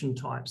alteration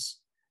types.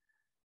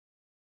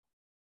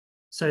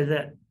 So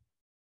that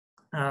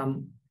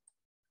I'll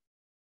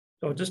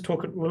just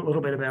talk a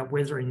little bit about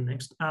weathering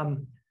next.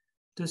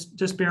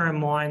 Just bear in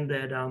mind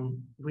that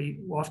we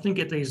often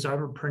get these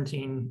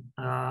overprinting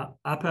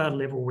upper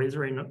level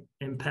weathering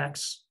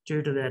impacts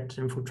due to that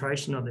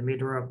infiltration of the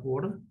meteoric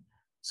water.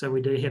 So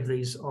we do have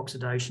these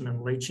oxidation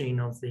and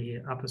leaching of the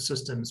upper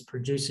systems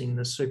producing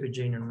the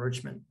supergene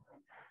enrichment.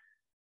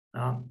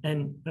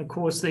 And of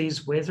course,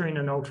 these weathering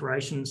and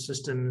alteration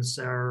systems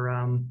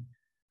are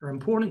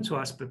important to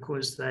us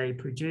because they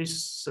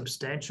produce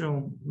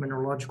substantial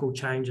mineralogical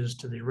changes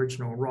to the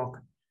original rock.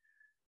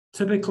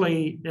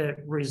 Typically, it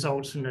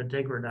results in a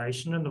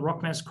degradation in the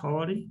rock mass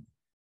quality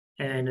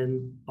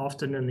and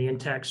often in the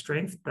intact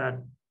strength,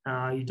 but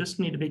you just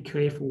need to be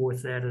careful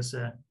with that as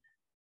a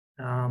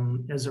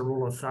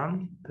rule of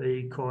thumb,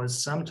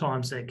 because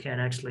sometimes that can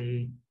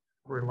actually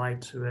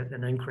relate to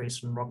an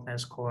increase in rock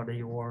mass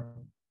quality or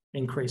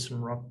increase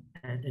in rock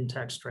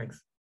intact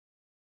strength.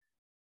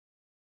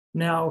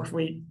 Now, if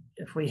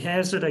we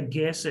hazard a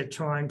guess at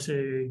trying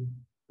to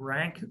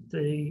rank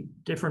the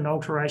different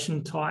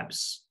alteration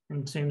types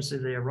in terms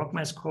of their rock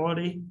mass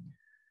quality,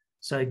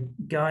 so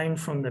going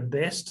from the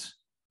best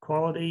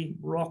quality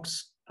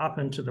rocks up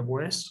into the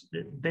worst,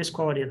 the best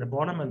quality at the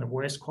bottom and the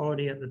worst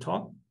quality at the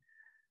top.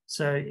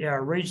 So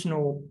our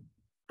regional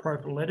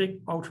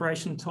propylitic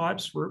alteration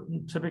types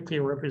typically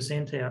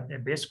represent our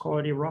best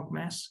quality rock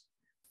mass.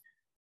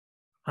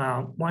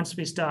 Once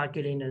we start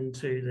getting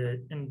into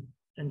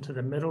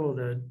the middle of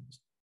the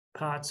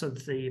parts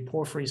of the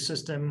porphyry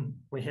system,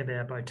 we have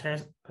our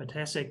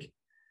potassic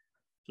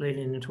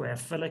leading into our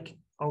phyllic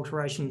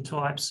alteration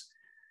types.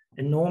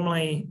 And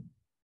normally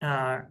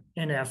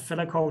in our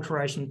phyllic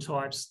alteration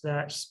types,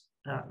 that's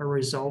a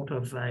result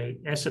of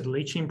an acid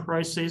leaching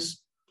process.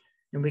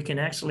 And we can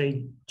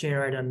actually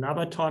generate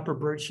another type of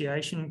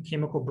brecciation,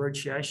 chemical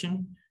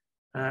brecciation,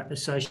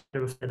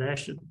 associated with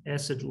that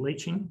acid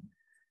leaching.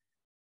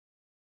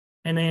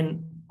 And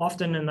then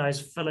often in those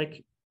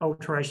phyllic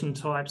alteration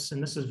types,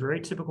 and this is very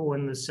typical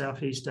in the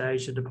Southeast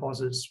Asia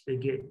deposits, we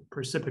get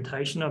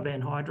precipitation of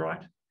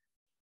anhydrite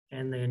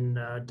and then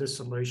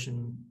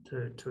dissolution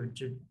to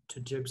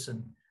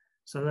gypsum.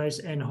 So those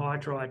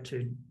anhydrite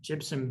to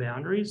gypsum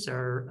boundaries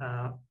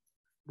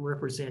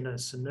represent a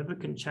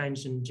significant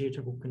change in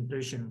geological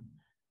condition,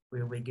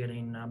 where we're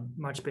getting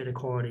much better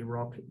quality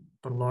rock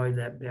below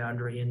that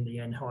boundary in the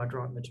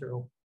anhydrite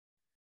material.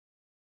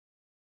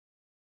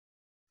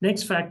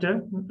 Next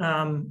factor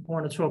I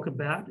want to talk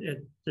about at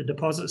the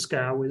deposit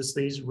scale is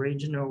these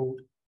regional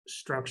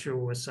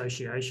structural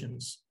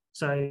associations.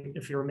 So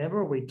if you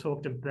remember, we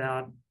talked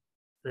about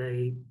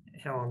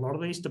how a lot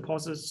of these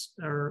deposits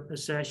are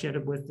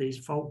associated with these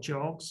fault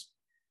jogs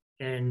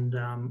and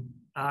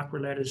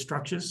arc-related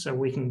structures, so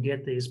we can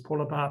get these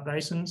pull-apart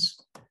basins,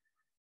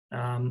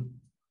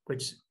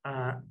 which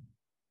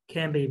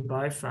can be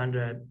both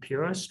under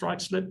pure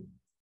strike-slip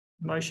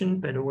motion,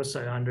 but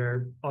also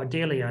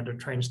ideally under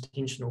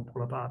transtensional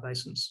pull-apart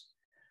basins.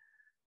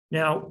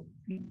 Now,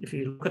 if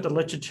you look at the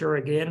literature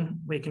again,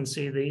 we can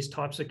see these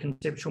types of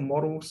conceptual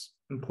models.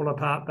 In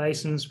pull-apart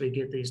basins, we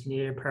get these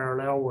near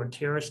parallel or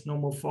terraced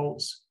normal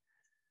faults.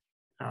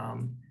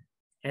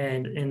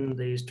 And in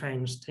these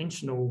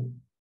transtensional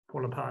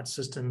pull-apart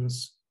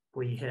systems,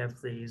 we have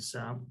these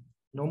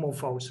normal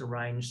faults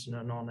arranged in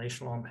a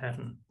non-echelon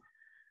pattern.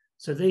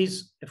 So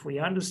these, if we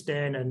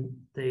understand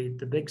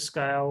the big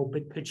scale,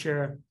 big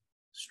picture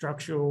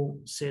structural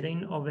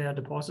setting of our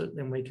deposit,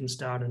 then we can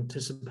start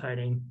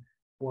anticipating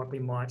what we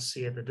might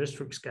see at the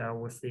district scale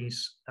with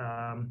these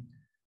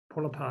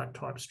pull-apart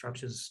type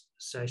structures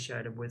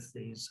associated with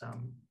these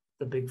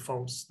the big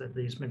faults that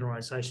these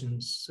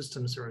mineralization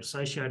systems are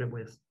associated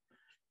with.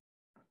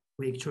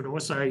 We should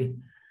also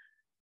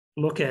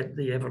look at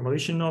the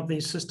evolution of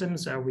these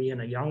systems. Are we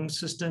in a young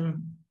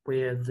system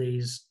where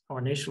these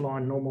on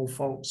echelon normal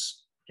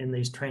faults in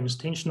these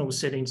transtensional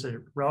settings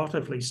are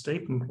relatively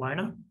steep and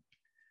planar?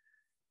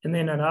 And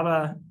then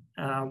another,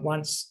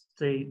 once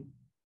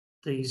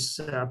these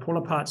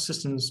pull-apart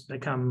systems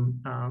become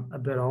a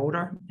bit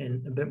older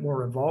and a bit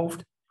more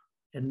evolved,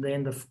 and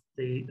then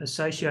the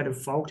associated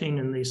faulting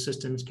in these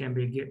systems can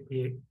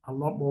be a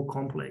lot more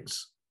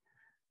complex,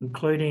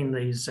 including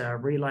these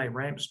relay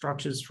ramp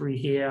structures through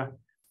here,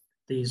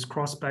 these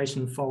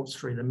cross-basin faults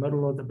through the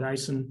middle of the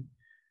basin,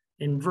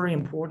 and very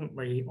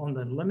importantly, on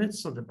the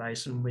limits of the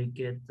basin, we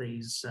get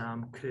these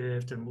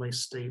curved and less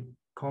steep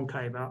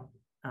concave up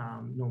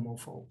normal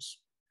faults.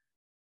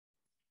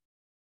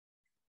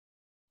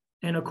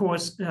 And of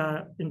course,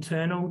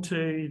 internal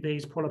to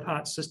these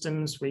pull-apart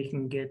systems, we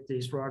can get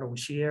these radial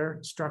shear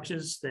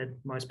structures that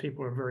most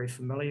people are very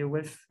familiar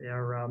with.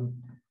 Our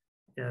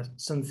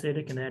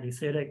synthetic and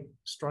antithetic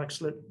strike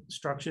slip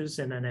structures,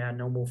 and then our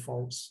normal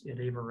faults at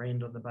either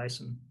end of the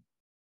basin.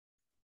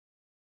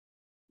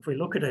 If we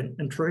look at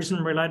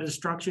intrusion-related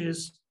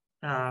structures,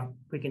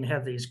 we can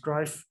have these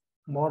growth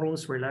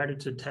models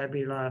related to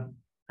tabular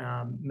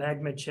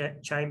magma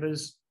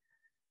chambers,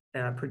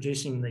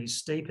 producing these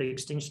steep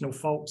extensional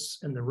faults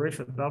in the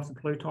roof above the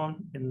pluton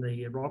in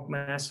the rock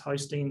mass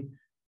hosting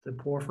the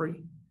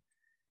porphyry.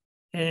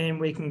 And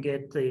we can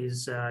get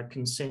these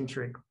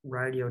concentric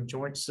radial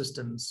joint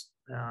systems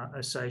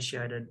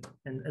associated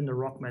in the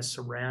rock mass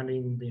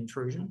surrounding the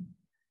intrusion.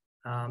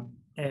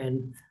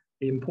 And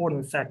the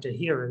important factor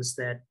here is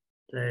that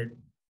the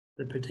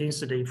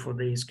propensity for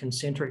these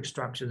concentric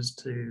structures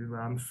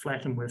to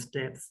flatten with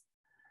depth,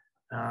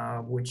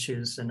 which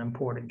is an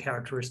important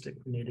characteristic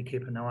we need to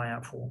keep an eye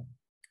out for.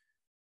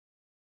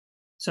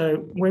 So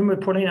when we're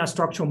putting our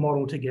structural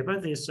model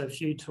together, there's a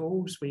few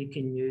tools we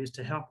can use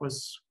to help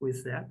us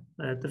with that.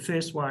 The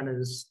first one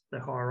is the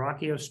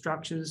hierarchy of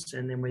structures,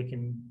 and then we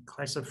can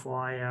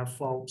classify our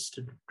faults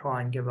to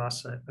try and give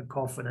us a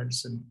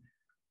confidence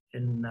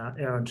in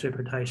our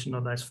interpretation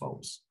of those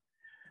faults.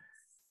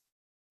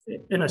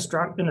 In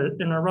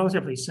a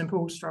relatively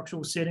simple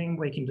structural setting,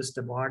 we can just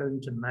divide it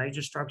into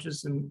major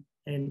structures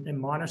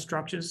and minor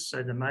structures.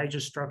 So the major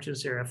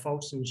structures are our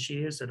faults and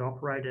shears that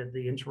operate at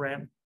the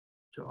interramp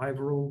to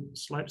overall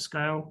slope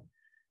scale,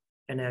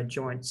 and our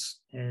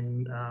joints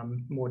and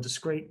more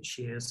discrete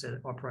shears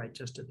that operate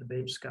just at the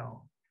bench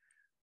scale.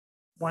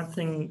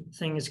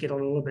 Things get a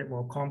little bit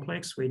more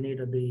complex. We need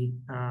to be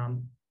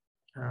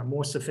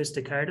more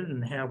sophisticated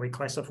in how we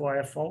classify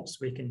our faults.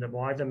 We can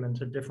divide them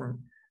into different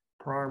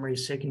primary,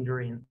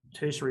 secondary, and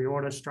tertiary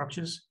order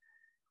structures.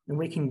 And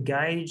we can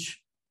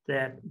gauge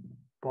that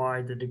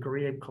by the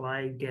degree of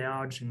clay,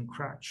 gouge, and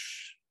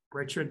crutch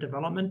breccia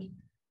development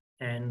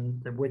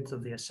and the width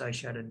of the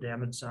associated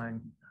damage zone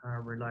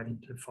relating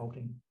to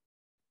faulting.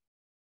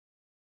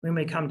 When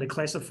we come to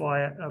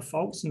classify our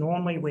faults,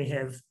 normally we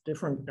have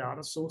different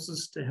data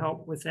sources to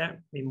help with that.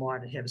 We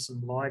might have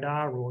some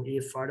LiDAR or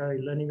air photo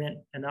lineament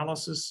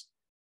analysis.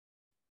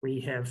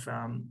 We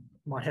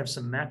might have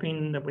some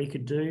mapping that we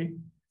could do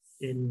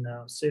in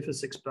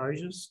surface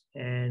exposures,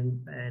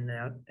 and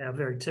our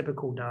very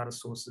typical data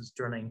source is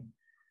drilling.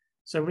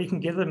 So we can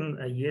give them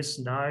a yes,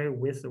 no,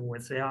 with or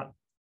without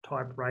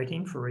type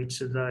rating for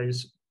each of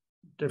those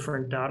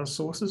different data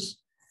sources.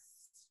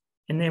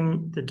 And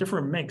then the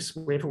different mix,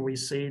 whether we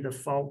see the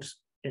fault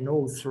in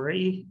all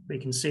three, we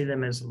can see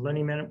them as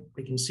lineament,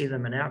 we can see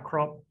them in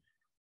outcrop,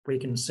 we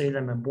can see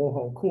them in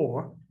borehole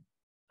core.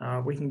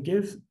 We can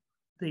give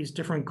these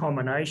different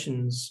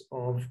combinations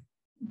of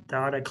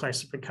data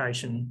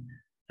classification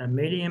a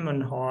medium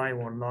and high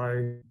or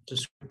low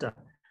descriptor.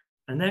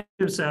 And that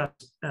gives us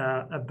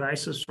a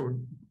basis for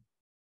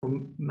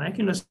we'll make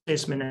an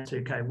assessment as to,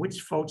 okay,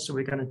 which faults are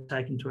we going to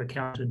take into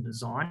account in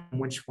design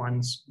and which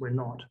ones we're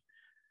not.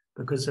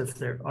 Because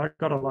if I've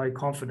got a low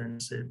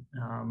confidence that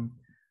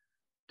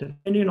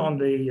depending on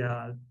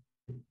the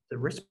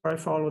risk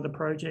profile of the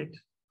project,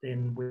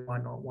 then we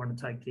might not want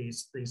to take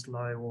these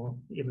low or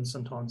even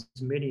sometimes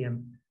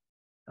medium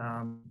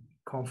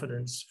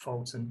confidence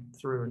faults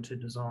through into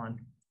design.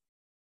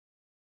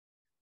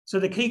 So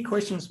the key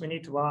questions we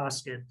need to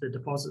ask at the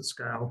deposit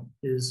scale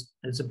is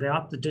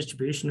about the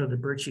distribution of the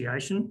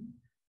brecciation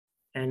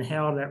and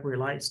how that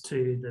relates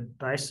to the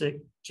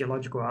basic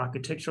geological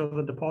architecture of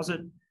the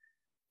deposit.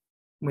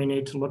 We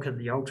need to look at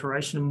the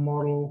alteration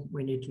model.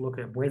 We need to look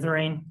at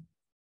weathering.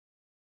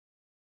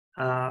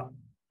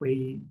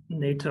 We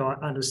need to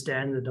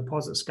understand the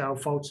deposit scale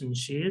faults and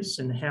shears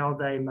and how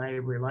they may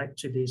relate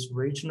to these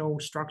regional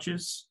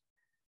structures.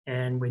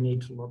 And we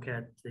need to look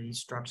at the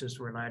structures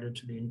related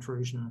to the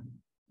intrusion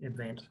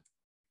event.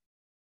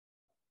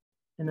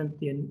 And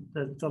then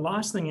the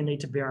last thing you need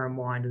to bear in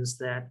mind is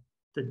that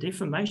the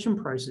deformation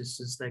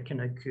processes that can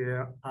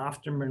occur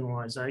after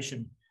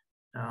mineralization.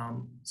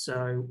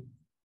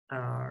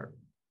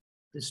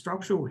 The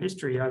structural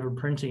history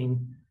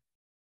overprinting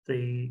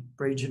the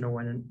regional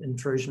and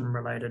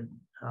intrusion-related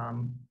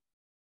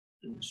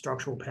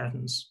structural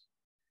patterns.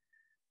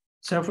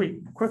 So if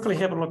we quickly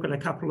have a look at a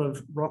couple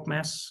of rock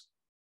mass,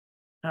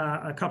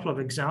 a couple of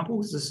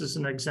examples. This is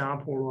an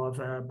example of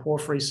a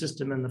porphyry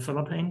system in the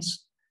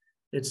Philippines.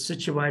 It's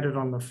situated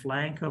on the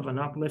flank of an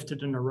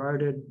uplifted and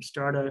eroded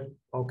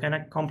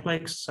stratovolcanic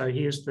complex. So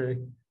here's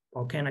the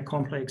volcanic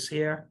complex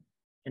here,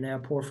 and our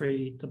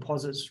porphyry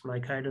deposits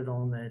located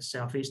on the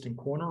southeastern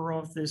corner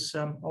of this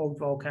old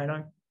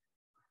volcano.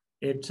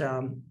 It's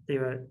a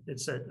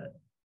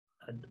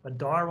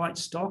diorite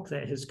stock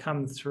that has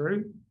come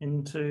through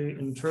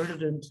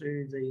intruded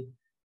into the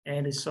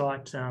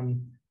andesite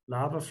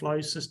lava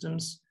flow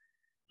systems.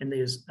 And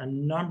there's a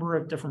number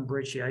of different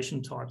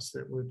brecciation types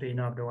that we've been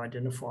able to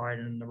identify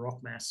in the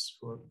rock mass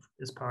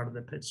as part of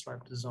the pit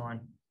slope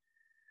design.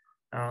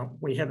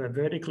 We have a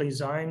vertically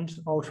zoned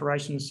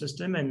alteration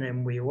system, and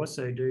then we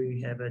also do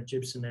have a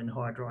gypsum and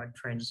hydrite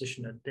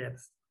transition at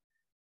depth.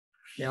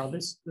 Now,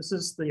 this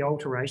is the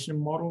alteration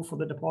model for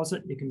the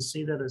deposit. You can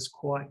see that it's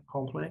quite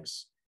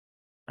complex,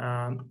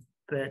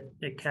 but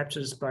it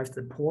captures both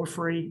the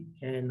porphyry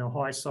and the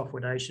high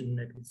sulfidation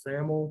nickel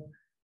thermal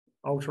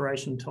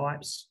alteration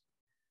types.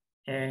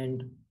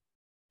 And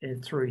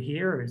through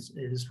here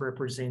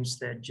represents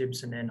that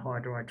gypsum and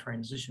hydrite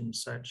transition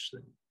such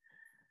that.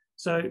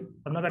 So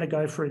I'm not going to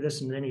go through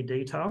this in any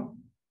detail,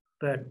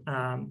 but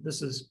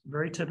this is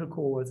very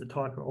typical of the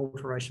type of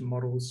alteration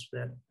models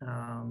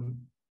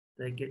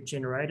that get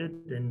generated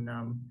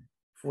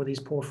for these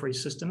porphyry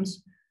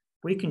systems.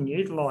 We can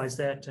utilize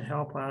that to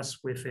help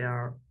us with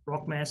our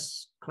rock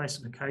mass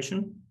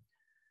classification.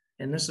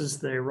 And this is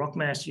the rock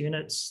mass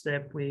units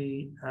that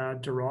we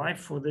derive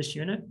for this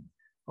unit.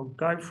 I'll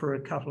go through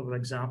a couple of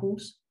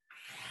examples.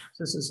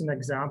 This is an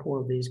example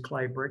of these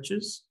clay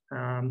breccias.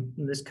 In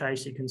this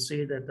case, you can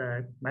see that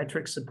the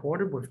matrix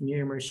supported with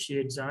numerous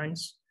sheared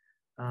zones.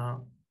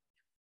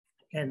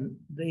 And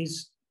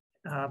these,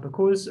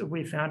 because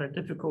we found it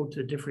difficult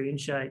to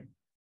differentiate,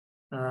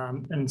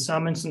 in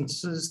some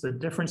instances, the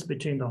difference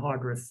between the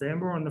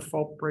hydrothermal and the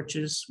fault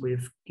breccias,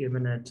 we've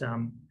given it,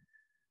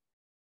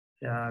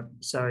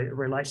 so it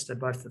relates to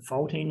both the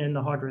faulting and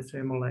the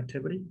hydrothermal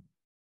activity.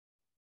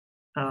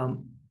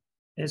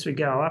 As we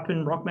go up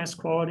in rock mass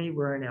quality,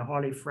 we're in our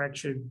highly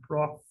fractured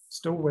rock,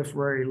 still with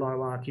very low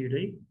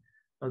RQD.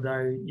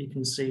 Although you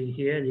can see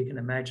here, you can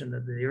imagine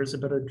that there is a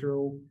bit of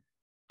drill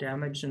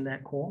damage in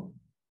that core.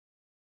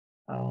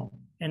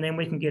 And then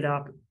we can get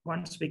up,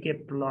 once we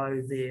get below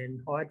the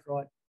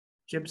hydrite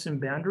gypsum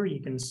boundary,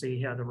 you can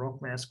see how the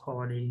rock mass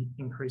quality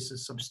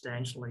increases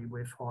substantially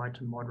with high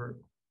to moderate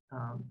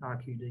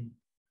RQD.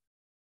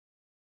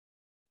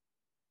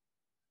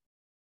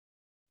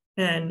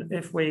 And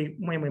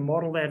when we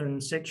model that in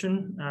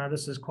section,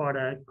 this is quite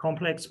a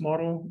complex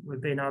model.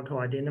 We've been able to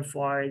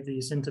identify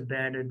these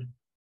interbanded,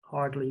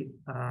 highly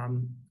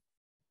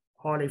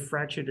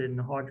fractured and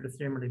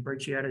hydrothermally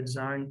brecciated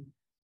zone.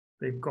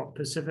 We've got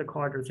Pacific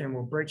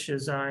hydrothermal breccia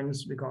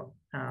zones. We've got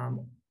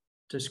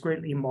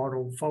discretely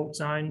modeled fault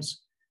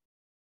zones.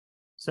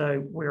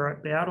 So we're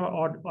about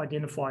to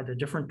identify the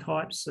different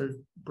types of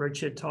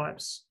breccia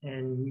types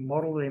and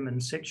model them in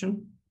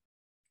section.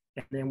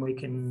 And then we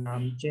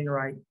can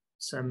generate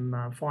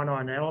some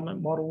finite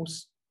element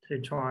models to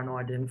try and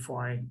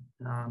identify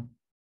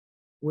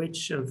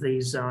which of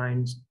these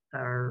zones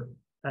are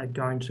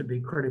going to be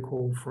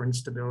critical for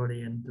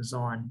instability and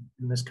design.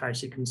 In this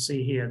case, you can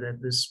see here that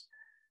this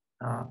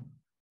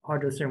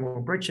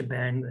hydrothermal breccia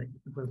band that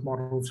we've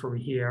modeled through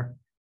here,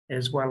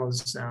 as well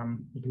as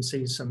you can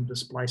see some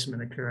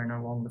displacement occurring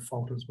along the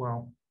fault as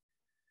well.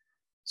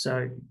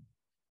 So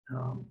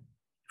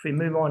if we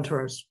move on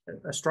to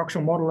a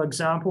structural model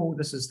example,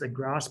 this is the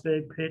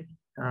Grasberg pit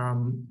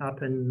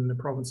up in the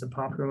province of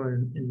Papua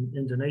in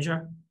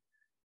Indonesia.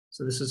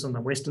 So this is on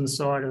the western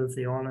side of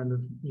the island of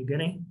New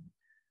Guinea.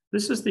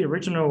 This is the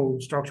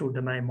original structural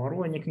domain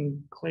model, and you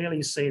can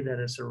clearly see that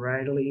it's a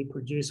radially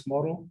produced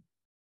model,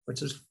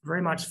 which is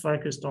very much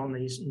focused on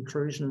these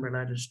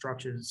intrusion-related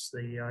structures,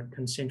 the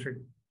concentric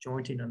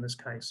jointing in this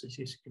case, as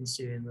you can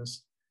see in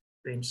this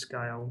bench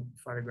scale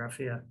photograph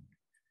here.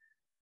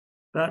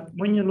 But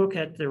when you look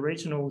at the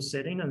regional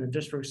setting and the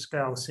district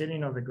scale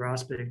setting of the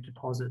Grasberg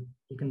deposit,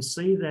 you can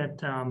see that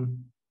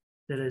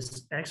that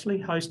is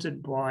actually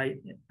hosted by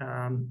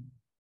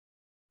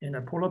in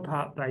a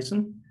pull-apart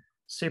basin,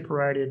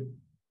 separated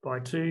by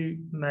two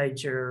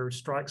major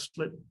strike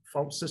slip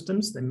fault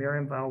systems, the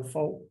Marienvale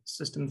fault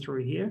system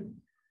through here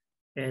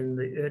and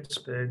the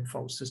Erzberg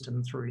fault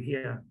system through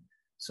here.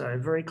 So a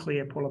very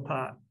clear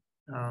pull-apart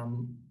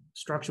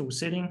structural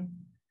setting.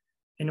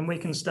 And then we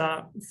can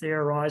start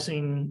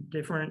theorizing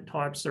different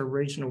types of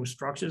regional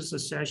structures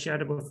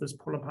associated with this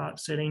pull-apart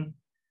setting,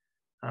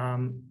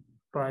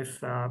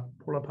 both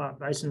pull-apart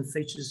basin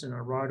features and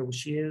aroidal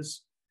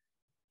shears,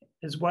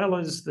 as well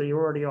as the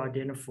already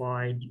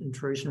identified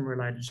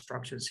intrusion-related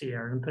structures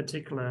here, in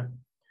particular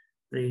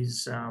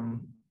these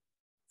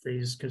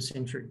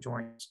concentric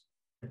joints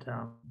that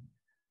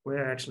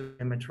were actually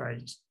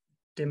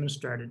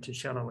demonstrated to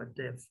shallow at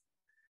depth.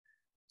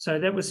 So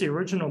that was the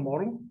original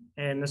model,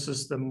 and this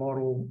is the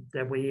model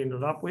that we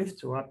ended up with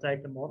to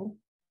update the model,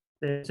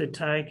 to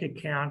take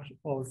account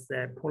of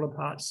that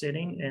pull-apart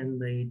setting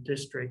and the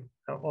district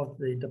of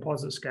the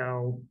deposit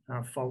scale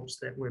faults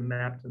that were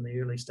mapped in the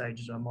early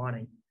stages of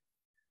mining.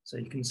 So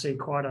you can see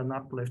quite an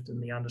uplift in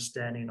the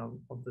understanding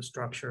of the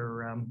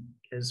structure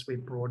as we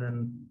brought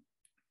in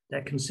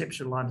that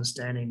conceptual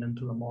understanding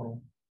into the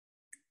model.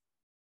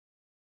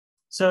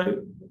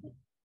 So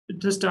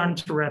just starting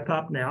to wrap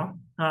up now.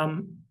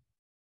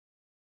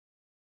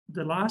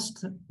 The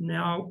last,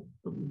 now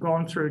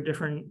gone through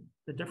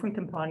the different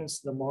components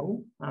of the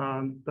model,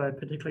 but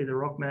particularly the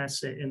rock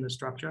mass and the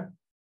structure.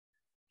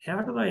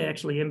 How do they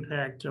actually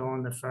impact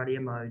on the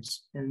failure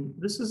modes? And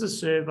this is a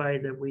survey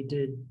that we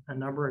did a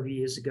number of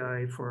years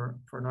ago for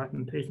an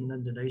open pit in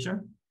Indonesia.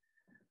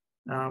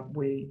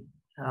 We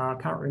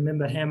can't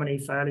remember how many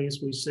failures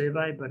we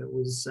surveyed, but it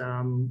was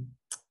around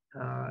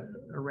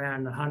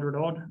 100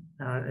 odd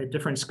at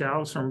different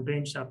scales, from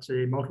bench up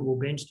to multiple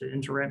bench to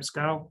interramp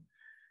scale.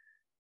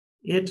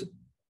 The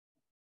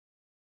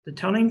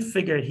telling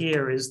figure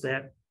here is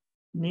that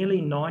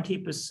nearly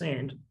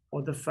 90%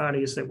 of the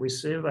failures that we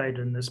surveyed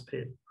in this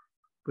pit,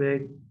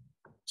 where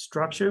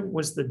structure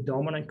was the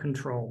dominant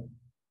control.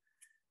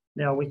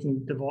 Now we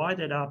can divide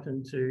it up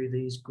into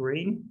these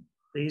green.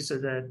 These are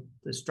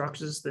the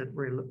structures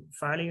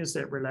failures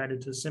that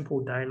related to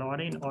simple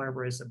daylighting,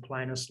 either as a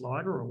planar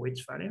slider or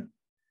wedge failure.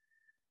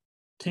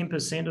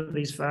 10% of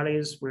these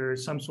failures were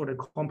some sort of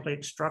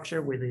complex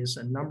structure where there's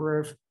a number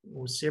of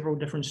or several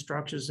different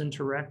structures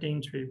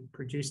interacting to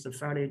produce the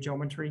failure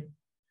geometry.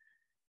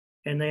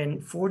 And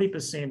then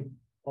 40%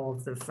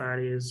 of the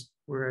failures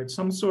were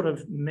some sort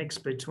of mix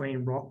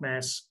between rock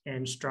mass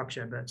and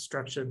structure, but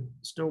structure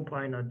still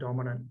playing a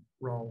dominant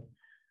role.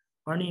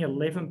 Only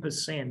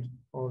 11%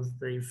 of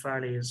the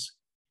failures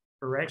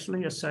were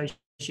actually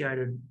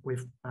associated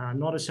with,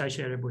 not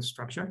associated with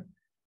structure,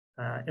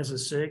 as a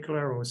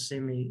circular or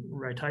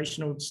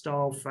semi-rotational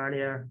style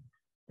failure.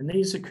 And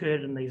these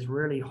occurred in these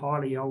really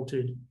highly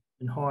altered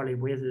and highly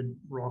weathered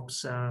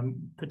rocks,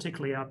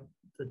 particularly up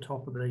the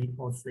top of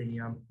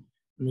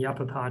in the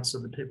upper parts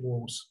of the pit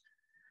walls.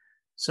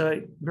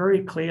 So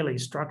very clearly,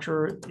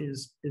 structure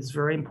is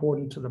very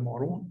important to the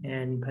model,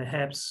 and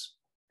perhaps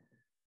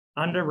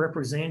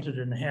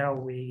underrepresented in how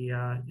we,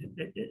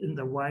 in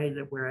the way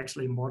that we're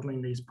actually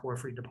modeling these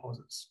porphyry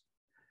deposits.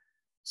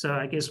 So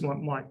I guess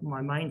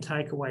my main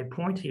takeaway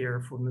point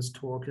here from this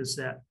talk is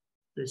that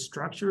the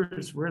structure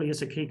really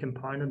is a key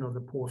component of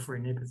the porphyry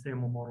and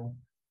epithermal model.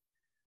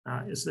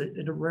 Is that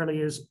it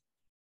really is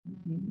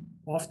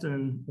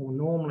often or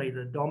normally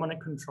the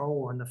dominant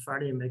control on the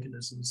failure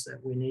mechanisms that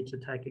we need to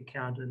take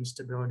account in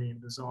stability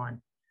and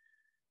design.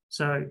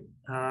 So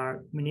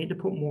we need to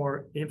put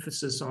more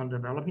emphasis on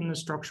developing the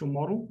structural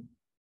model,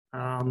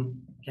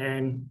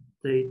 and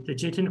the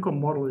geotechnical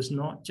model is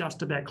not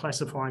just about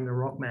classifying the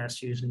rock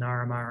mass using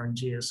RMR and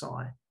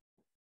GSI.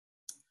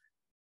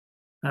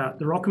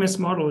 The rock mass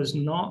model is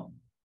not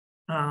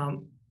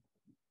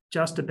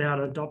just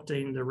about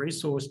adopting the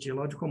resource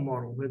geological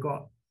model. We've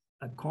got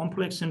a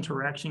complex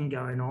interaction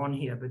going on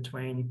here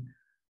between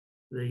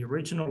the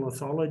original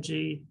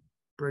lithology,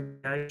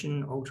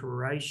 aggregation,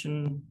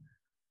 alteration,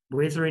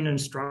 weathering and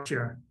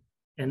structure.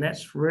 And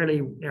that's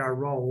really our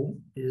role,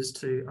 is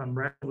to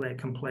unravel that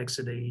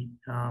complexity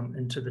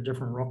into the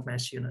different rock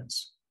mass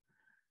units.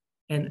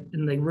 And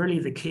really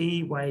the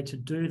key way to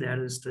do that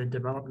is the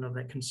development of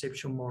that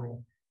conceptual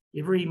model.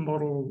 Every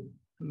model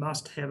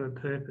must have a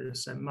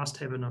purpose, it must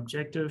have an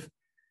objective.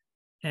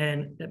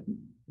 And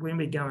when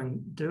we go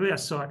and do our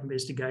site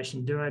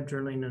investigation, do our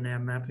drilling and our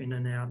mapping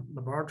and our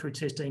laboratory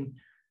testing,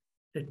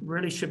 it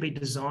really should be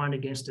designed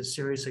against a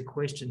series of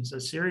questions, a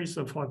series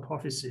of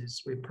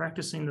hypotheses. We're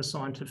practicing the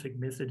scientific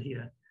method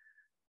here.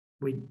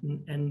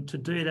 And to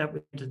do that,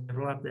 we need to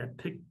develop that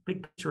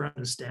big picture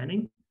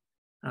understanding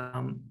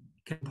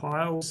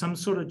compile some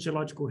sort of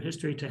geological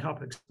history to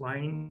help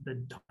explain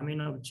the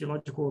timing of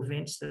geological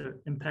events that are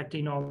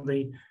impacting on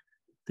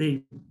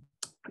the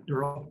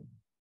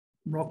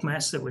rock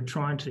mass that we're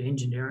trying to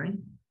engineer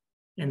in.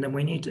 And then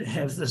we need to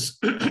have this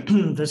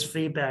this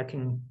feedback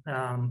and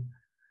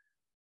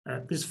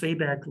this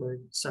feedback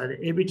loop, so that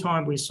every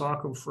time we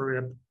cycle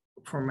through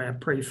from our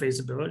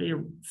pre-feasibility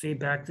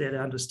feedback, that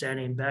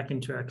understanding back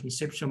into our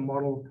conceptual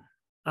model,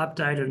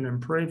 update and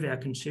improve our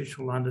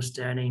conceptual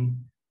understanding,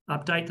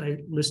 update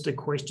the list of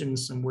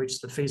questions in which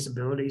the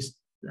feasibility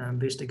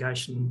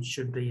investigation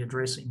should be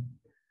addressing.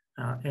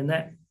 And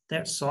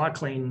that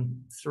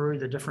cycling through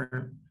the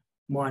different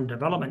mine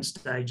development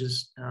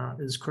stages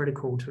is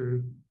critical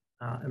to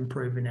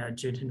improving our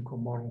geotechnical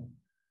model.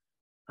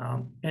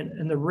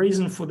 And the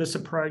reason for this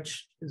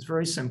approach is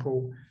very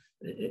simple.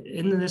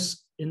 In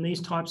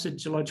these types of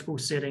geological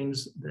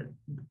settings,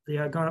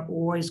 there are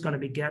always going to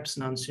be gaps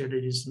and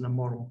uncertainties in the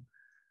model.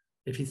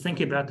 If you think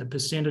about the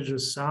percentage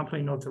of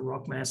sampling of the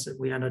rock mass that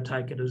we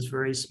undertake, it is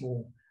very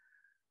small.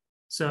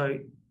 So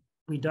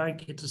we don't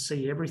get to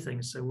see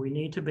everything. So we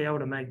need to be able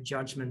to make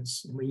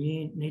judgments.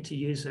 We need to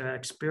use our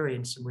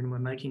experience when we're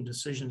making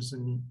decisions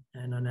and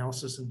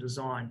analysis and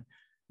design.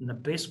 And the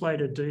best way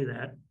to do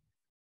that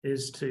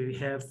is to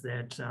have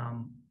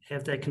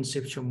that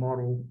conceptual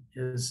model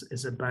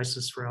as a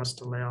basis for us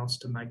to allow us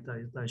to make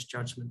those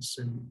judgments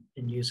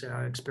and use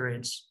our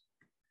experience.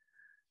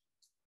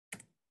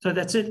 So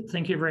that's it.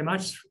 Thank you very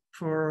much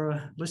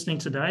for listening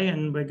today.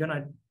 And we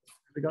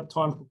got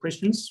time for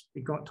questions.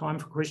 We got time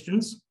for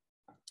questions.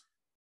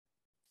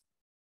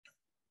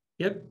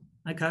 Yep.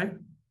 Okay.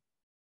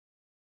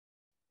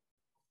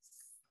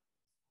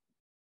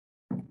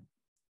 Yep.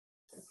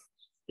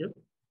 Do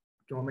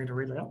you want me to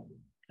read it out?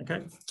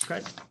 Okay.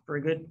 Great. Very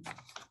good.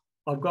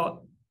 I've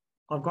got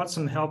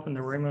some help in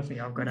the room with me.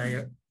 I've got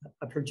a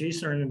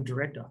producer and a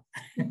director.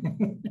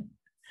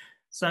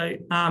 So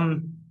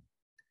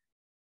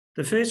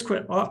the first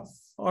question,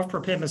 I've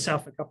prepared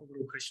myself a couple of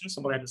little questions.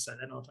 I'm allowed to say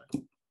that, aren't I?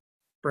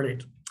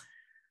 Brilliant.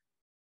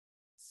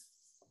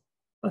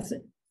 I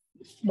think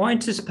my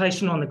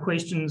anticipation on the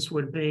questions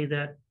would be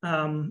that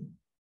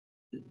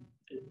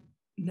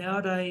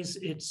nowadays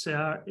it's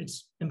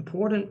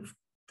important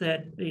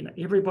that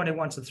everybody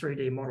wants a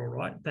 3D model,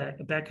 right?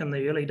 Back in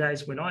the early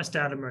days when I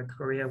started my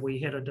career, we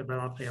had to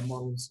develop our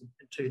models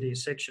in 2D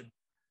section.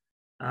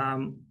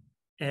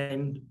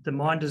 And the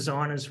mine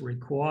designers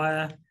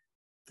require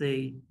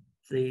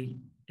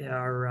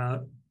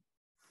our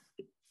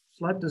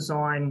slope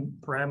design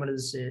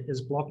parameters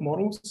as block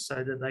models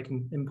so that they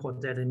can import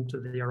that into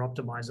their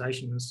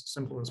optimization as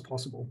simple as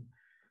possible.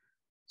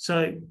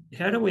 So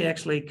how do we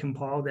actually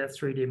compile that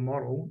 3D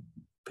model,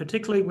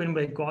 particularly when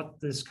we've got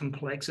this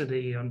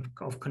complexity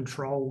of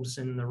controls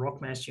in the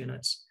rock mass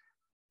units?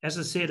 As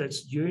I said,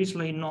 it's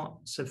usually not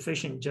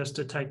sufficient just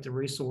to take the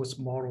resource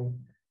model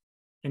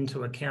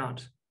into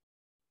account.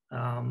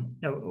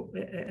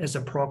 As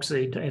a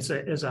proxy, as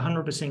a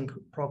 100%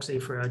 proxy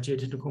for our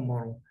geotechnical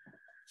model.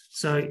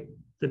 So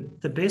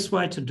the best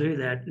way to do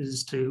that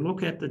is to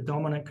look at the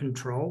dominant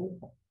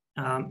control.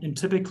 And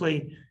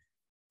typically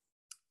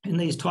in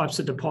these types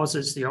of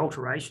deposits, the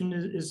alteration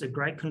is a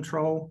great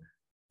control,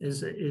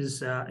 is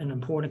an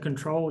important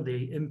control.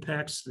 The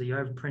impacts, the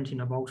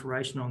overprinting of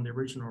alteration on the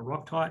original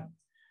rock type.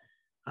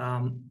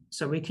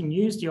 So we can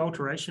use the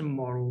alteration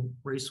model,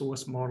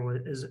 resource model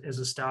as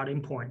a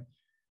starting point.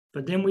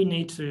 But then we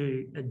need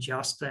to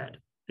adjust it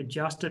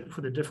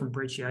for the different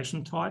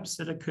brecciation types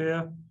that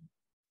occur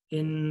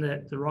in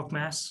the rock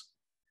mass.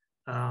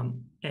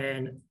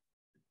 And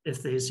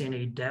if there's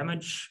any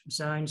damage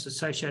zones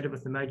associated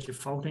with the major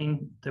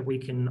faulting that we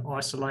can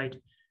isolate.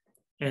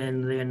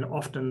 And then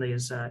often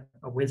there's a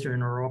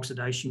weathering or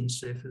oxidation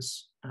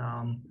surface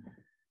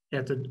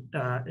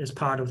as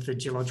part of the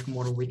geological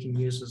model we can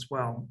use as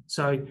well.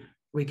 So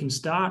we can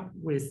start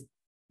with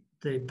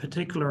the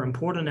particular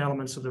important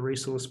elements of the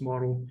resource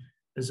model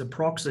as a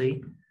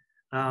proxy,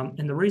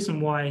 and the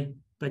reason why,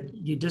 but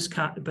you just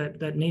can't,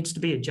 but that needs to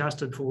be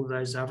adjusted for all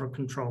those other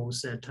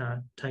controls that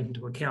take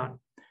into account.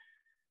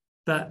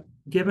 But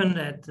given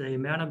that the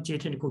amount of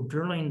geotechnical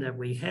drilling that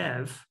we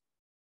have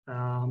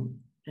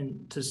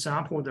and to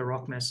sample the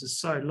rock mass is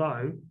so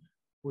low,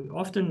 we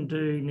often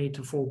do need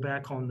to fall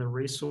back on the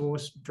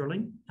resource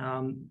drilling,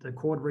 the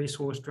core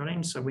resource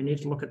drilling. So we need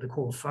to look at the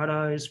core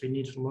photos, we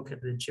need to look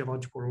at the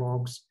geological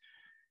logs,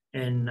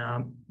 and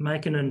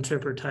make an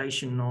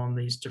interpretation on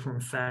these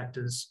different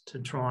factors to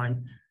try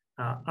and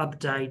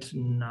update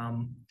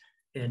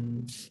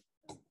and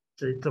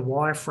the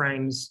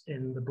wireframes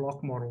in the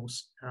block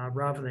models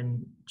rather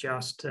than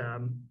just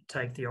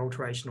take the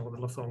alteration or the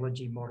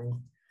lithology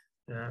model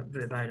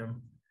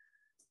verbatim.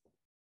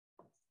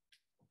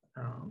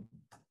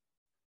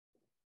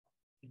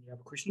 Any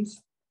other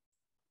questions?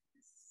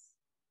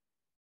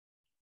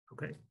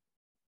 Okay.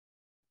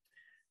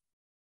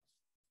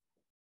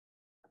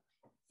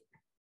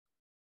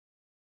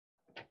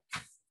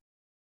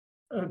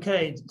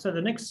 Okay, so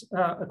the next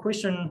a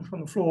question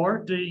from the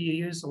floor: do you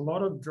use a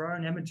lot of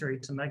drone imagery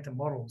to make the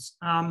models?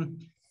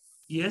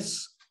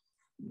 Yes,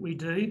 we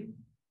do.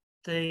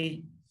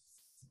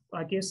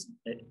 I guess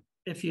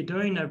if you're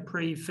doing a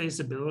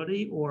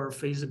pre-feasibility or a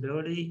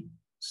feasibility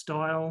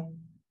style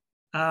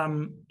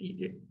model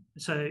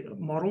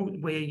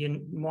where your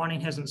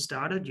mining hasn't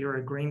started, you're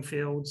a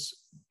greenfields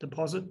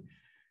deposit,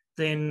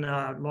 then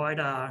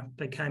LiDAR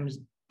becomes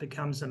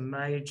a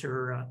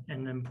major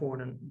and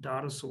important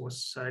data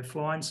source. So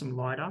flying some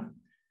LiDAR,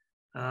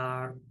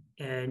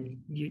 and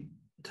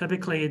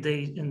typically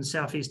in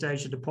Southeast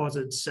Asia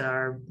deposits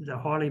they're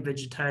highly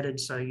vegetated,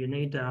 so you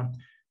need a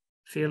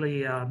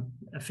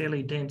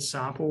fairly dense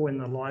sample in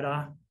the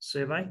LiDAR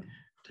survey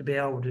to be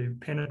able to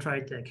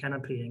penetrate that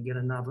canopy and get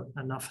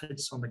enough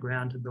hits on the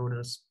ground to build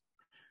a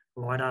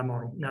LiDAR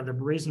model. Now, the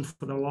reason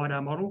for the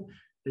LiDAR model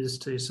is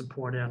to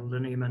support our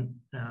lineament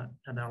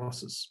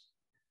analysis.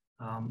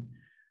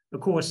 Of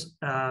course,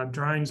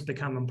 drones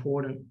become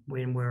important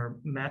when we're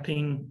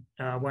mapping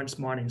once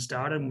mining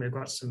started, and we've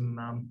got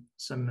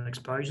some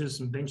exposures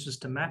and benches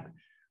to map.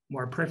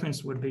 My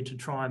preference would be to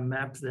try and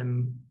map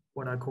them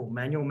what I call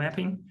manual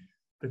mapping,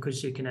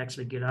 because you can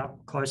actually get up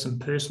close and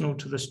personal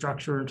to the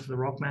structure and to the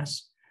rock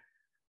mass.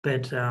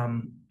 But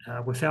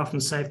with health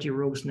and safety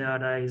rules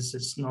nowadays,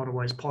 it's not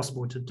always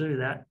possible to do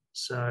that.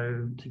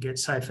 So to get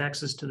safe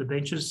access to the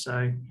benches,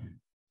 so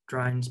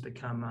drones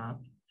become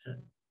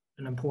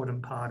an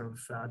important part of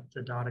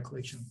the data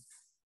collection.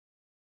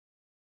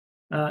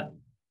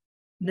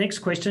 Next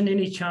question,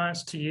 any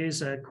chance to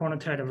use a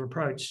quantitative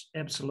approach?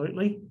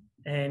 Absolutely.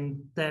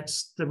 And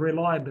that's the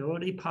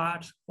reliability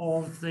part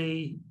of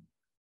the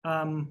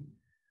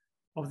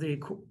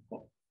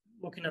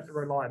looking at the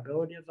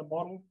reliability of the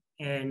model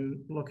and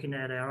looking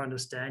at our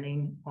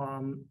understanding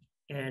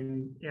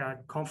and our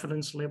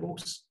confidence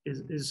levels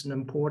is an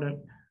important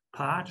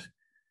part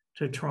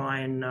to try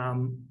and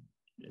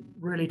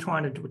really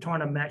trying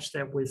to match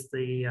that with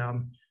the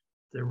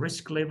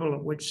risk level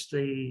at which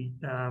they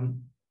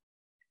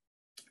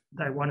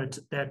wanted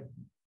that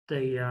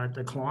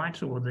the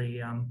client or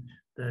the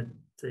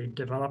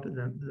developer,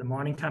 the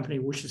mining company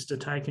wishes to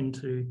take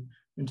into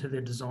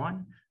their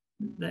design.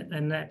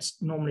 And that's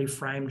normally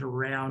framed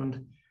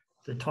around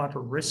the type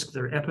of risk,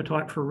 their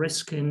appetite for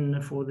risk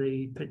for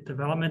the pit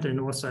development, and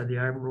also the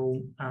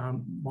overall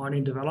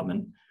mining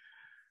development.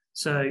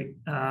 So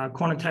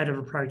quantitative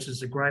approach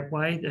is a great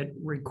way that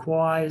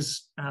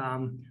requires,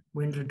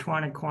 when we're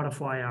trying to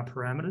quantify our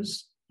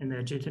parameters in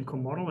our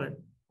geotechnical model, it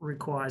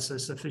requires a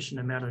sufficient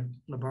amount of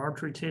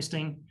laboratory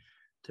testing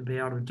to be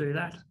able to do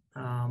that,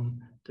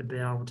 to be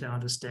able to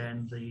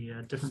understand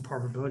the different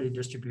probability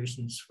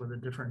distributions for the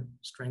different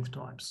strength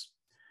types.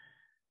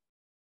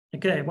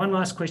 Okay, one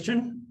last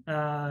question.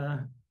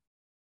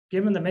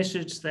 Given the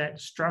message that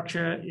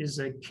structure is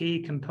a key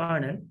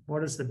component,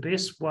 what is the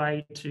best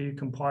way to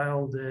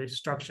compile the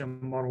structure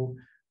model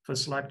for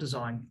slope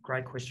design?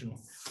 Great question.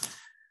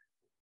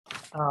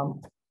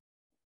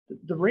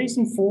 The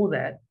reason for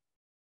that,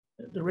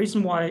 the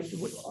reason why,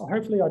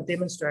 hopefully I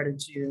demonstrated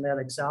to you in that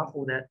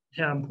example that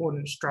how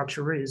important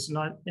structure is.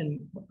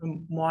 And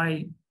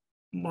my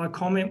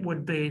comment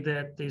would be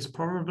that there's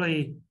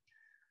probably,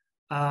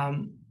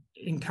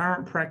 in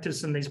current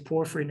practice in these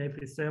porphyry and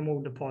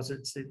epithermal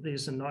deposits,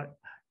 there's am I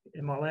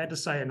allowed to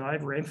say an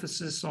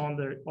overemphasis on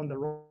the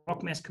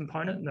rock mass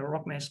component and the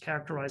rock mass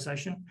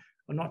characterization?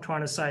 I'm not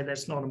trying to say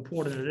that's not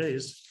important, it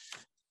is,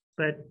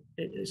 but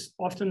it's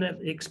often at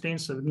the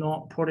expense of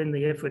not putting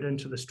the effort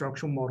into the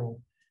structural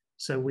model.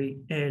 So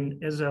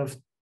and as I've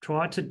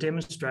tried to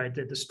demonstrate,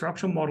 that the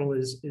structural model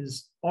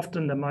is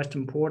often the most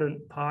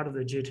important part of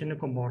the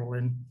geotechnical model,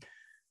 and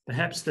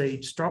perhaps the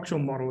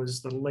structural model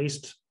is the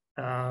least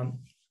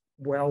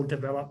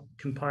well-developed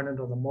component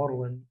of the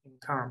model in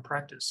current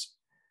practice.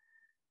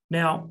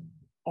 Now,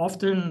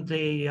 often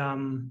the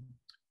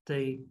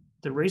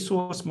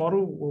resource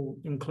model will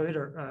include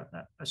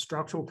a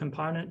structural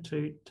component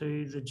to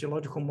the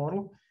geological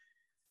model.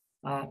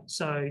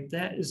 So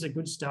that is a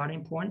good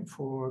starting point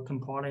for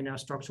compiling our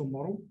structural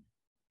model.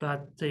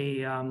 But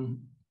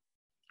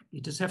you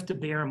just have to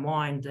bear in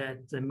mind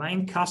that the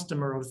main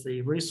customer of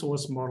the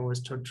resource model is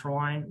to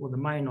try, or the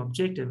main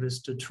objective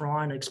is to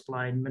try and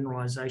explain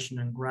mineralization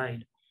and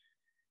grade.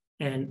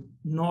 And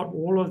not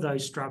all of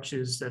those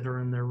structures that are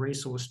in the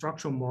resource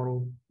structural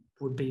model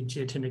would be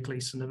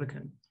geotechnically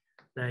significant.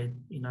 They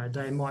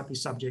might be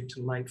subject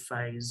to late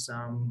phase.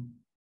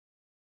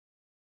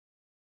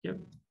 Yep.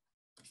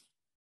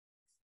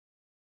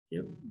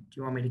 Do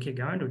you want me to keep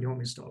going, or do you want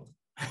me to stop?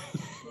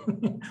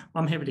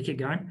 I'm happy to keep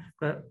going,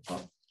 but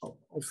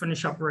I'll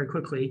finish up very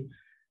quickly.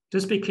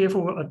 Just be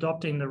careful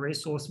adopting the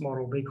resource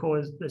model,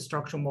 because the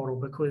structural model,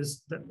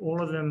 because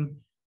all of them,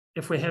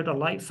 if we had a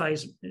late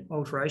phase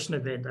alteration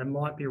event, they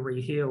might be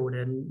rehealed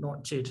and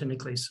not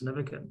geotechnically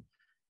significant.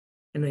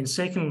 And then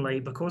secondly,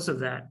 because of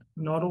that,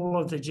 not all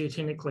of the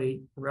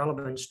geotechnically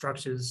relevant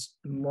structures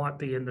might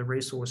be in the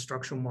resource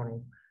structural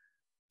model.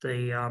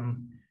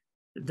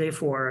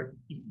 Therefore,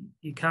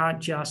 you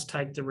can't just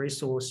take the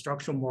resource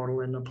structural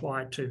model and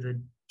apply it to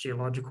the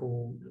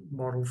geological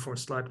model for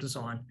slope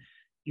design.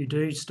 You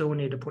do still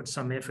need to put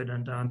some effort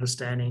into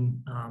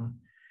understanding.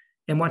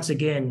 And once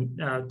again,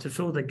 to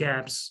fill the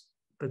gaps,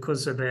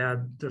 because of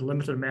the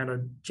limited amount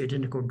of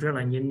geotechnical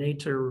drilling, you need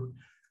to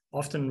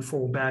often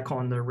fall back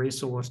on the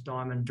resource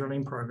diamond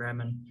drilling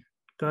program and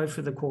go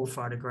for the core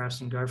photographs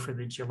and go for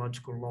the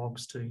geological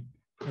logs to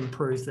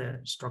improve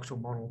that structural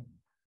model.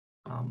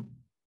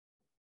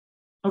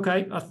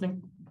 Okay, I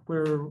think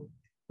we're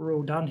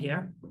all done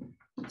here.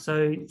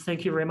 So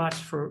thank you very much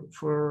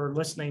for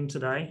listening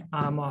today.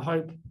 I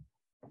hope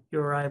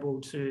you're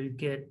able to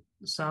get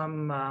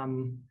some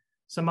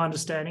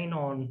understanding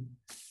on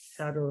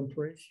how to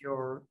improve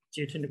your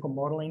geotechnical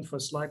modeling for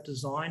slope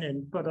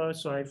design, but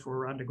also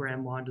for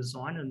underground mine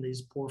design in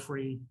these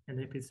porphyry and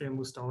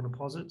epithermal style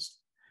deposits.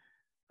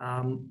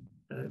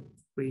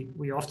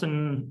 We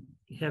often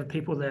have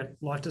people that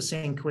like to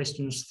send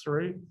questions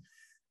through.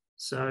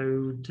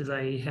 So do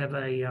they have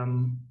a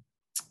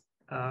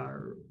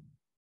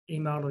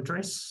email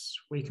address?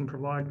 We can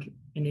provide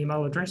an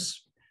email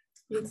address.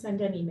 You'd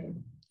send an email.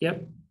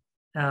 Yep.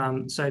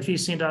 So if you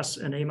send us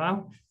an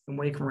email, and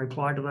we can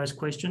reply to those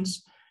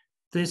questions.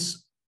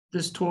 This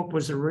talk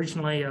was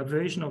originally, a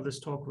version of this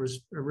talk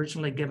was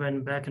originally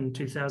given back in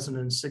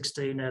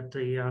 2016 at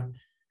the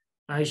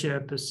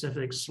Asia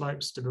Pacific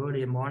Slope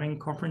Stability and Mining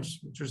Conference,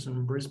 which was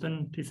in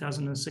Brisbane,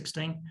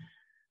 2016.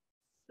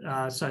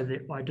 So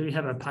that I do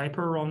have a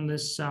paper on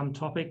this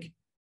topic.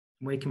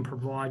 We can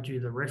provide you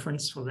the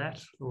reference for that,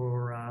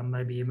 or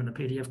maybe even a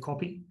PDF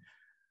copy.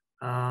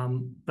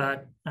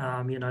 But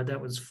that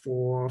was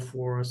for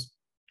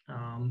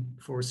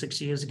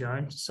 6 years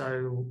ago.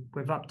 So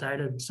we've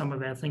updated some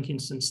of our thinking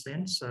since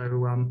then. So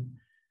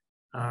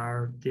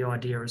the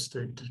idea is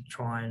to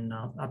try and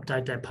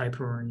update that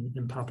paper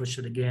and publish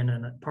it again,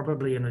 and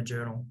probably in a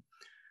journal.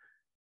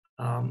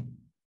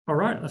 All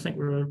right, I think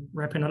we're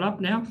wrapping it up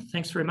now.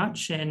 Thanks very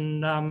much,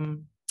 and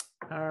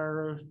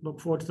look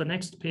forward to the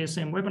next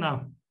PSM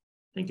webinar.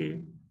 Thank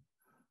you.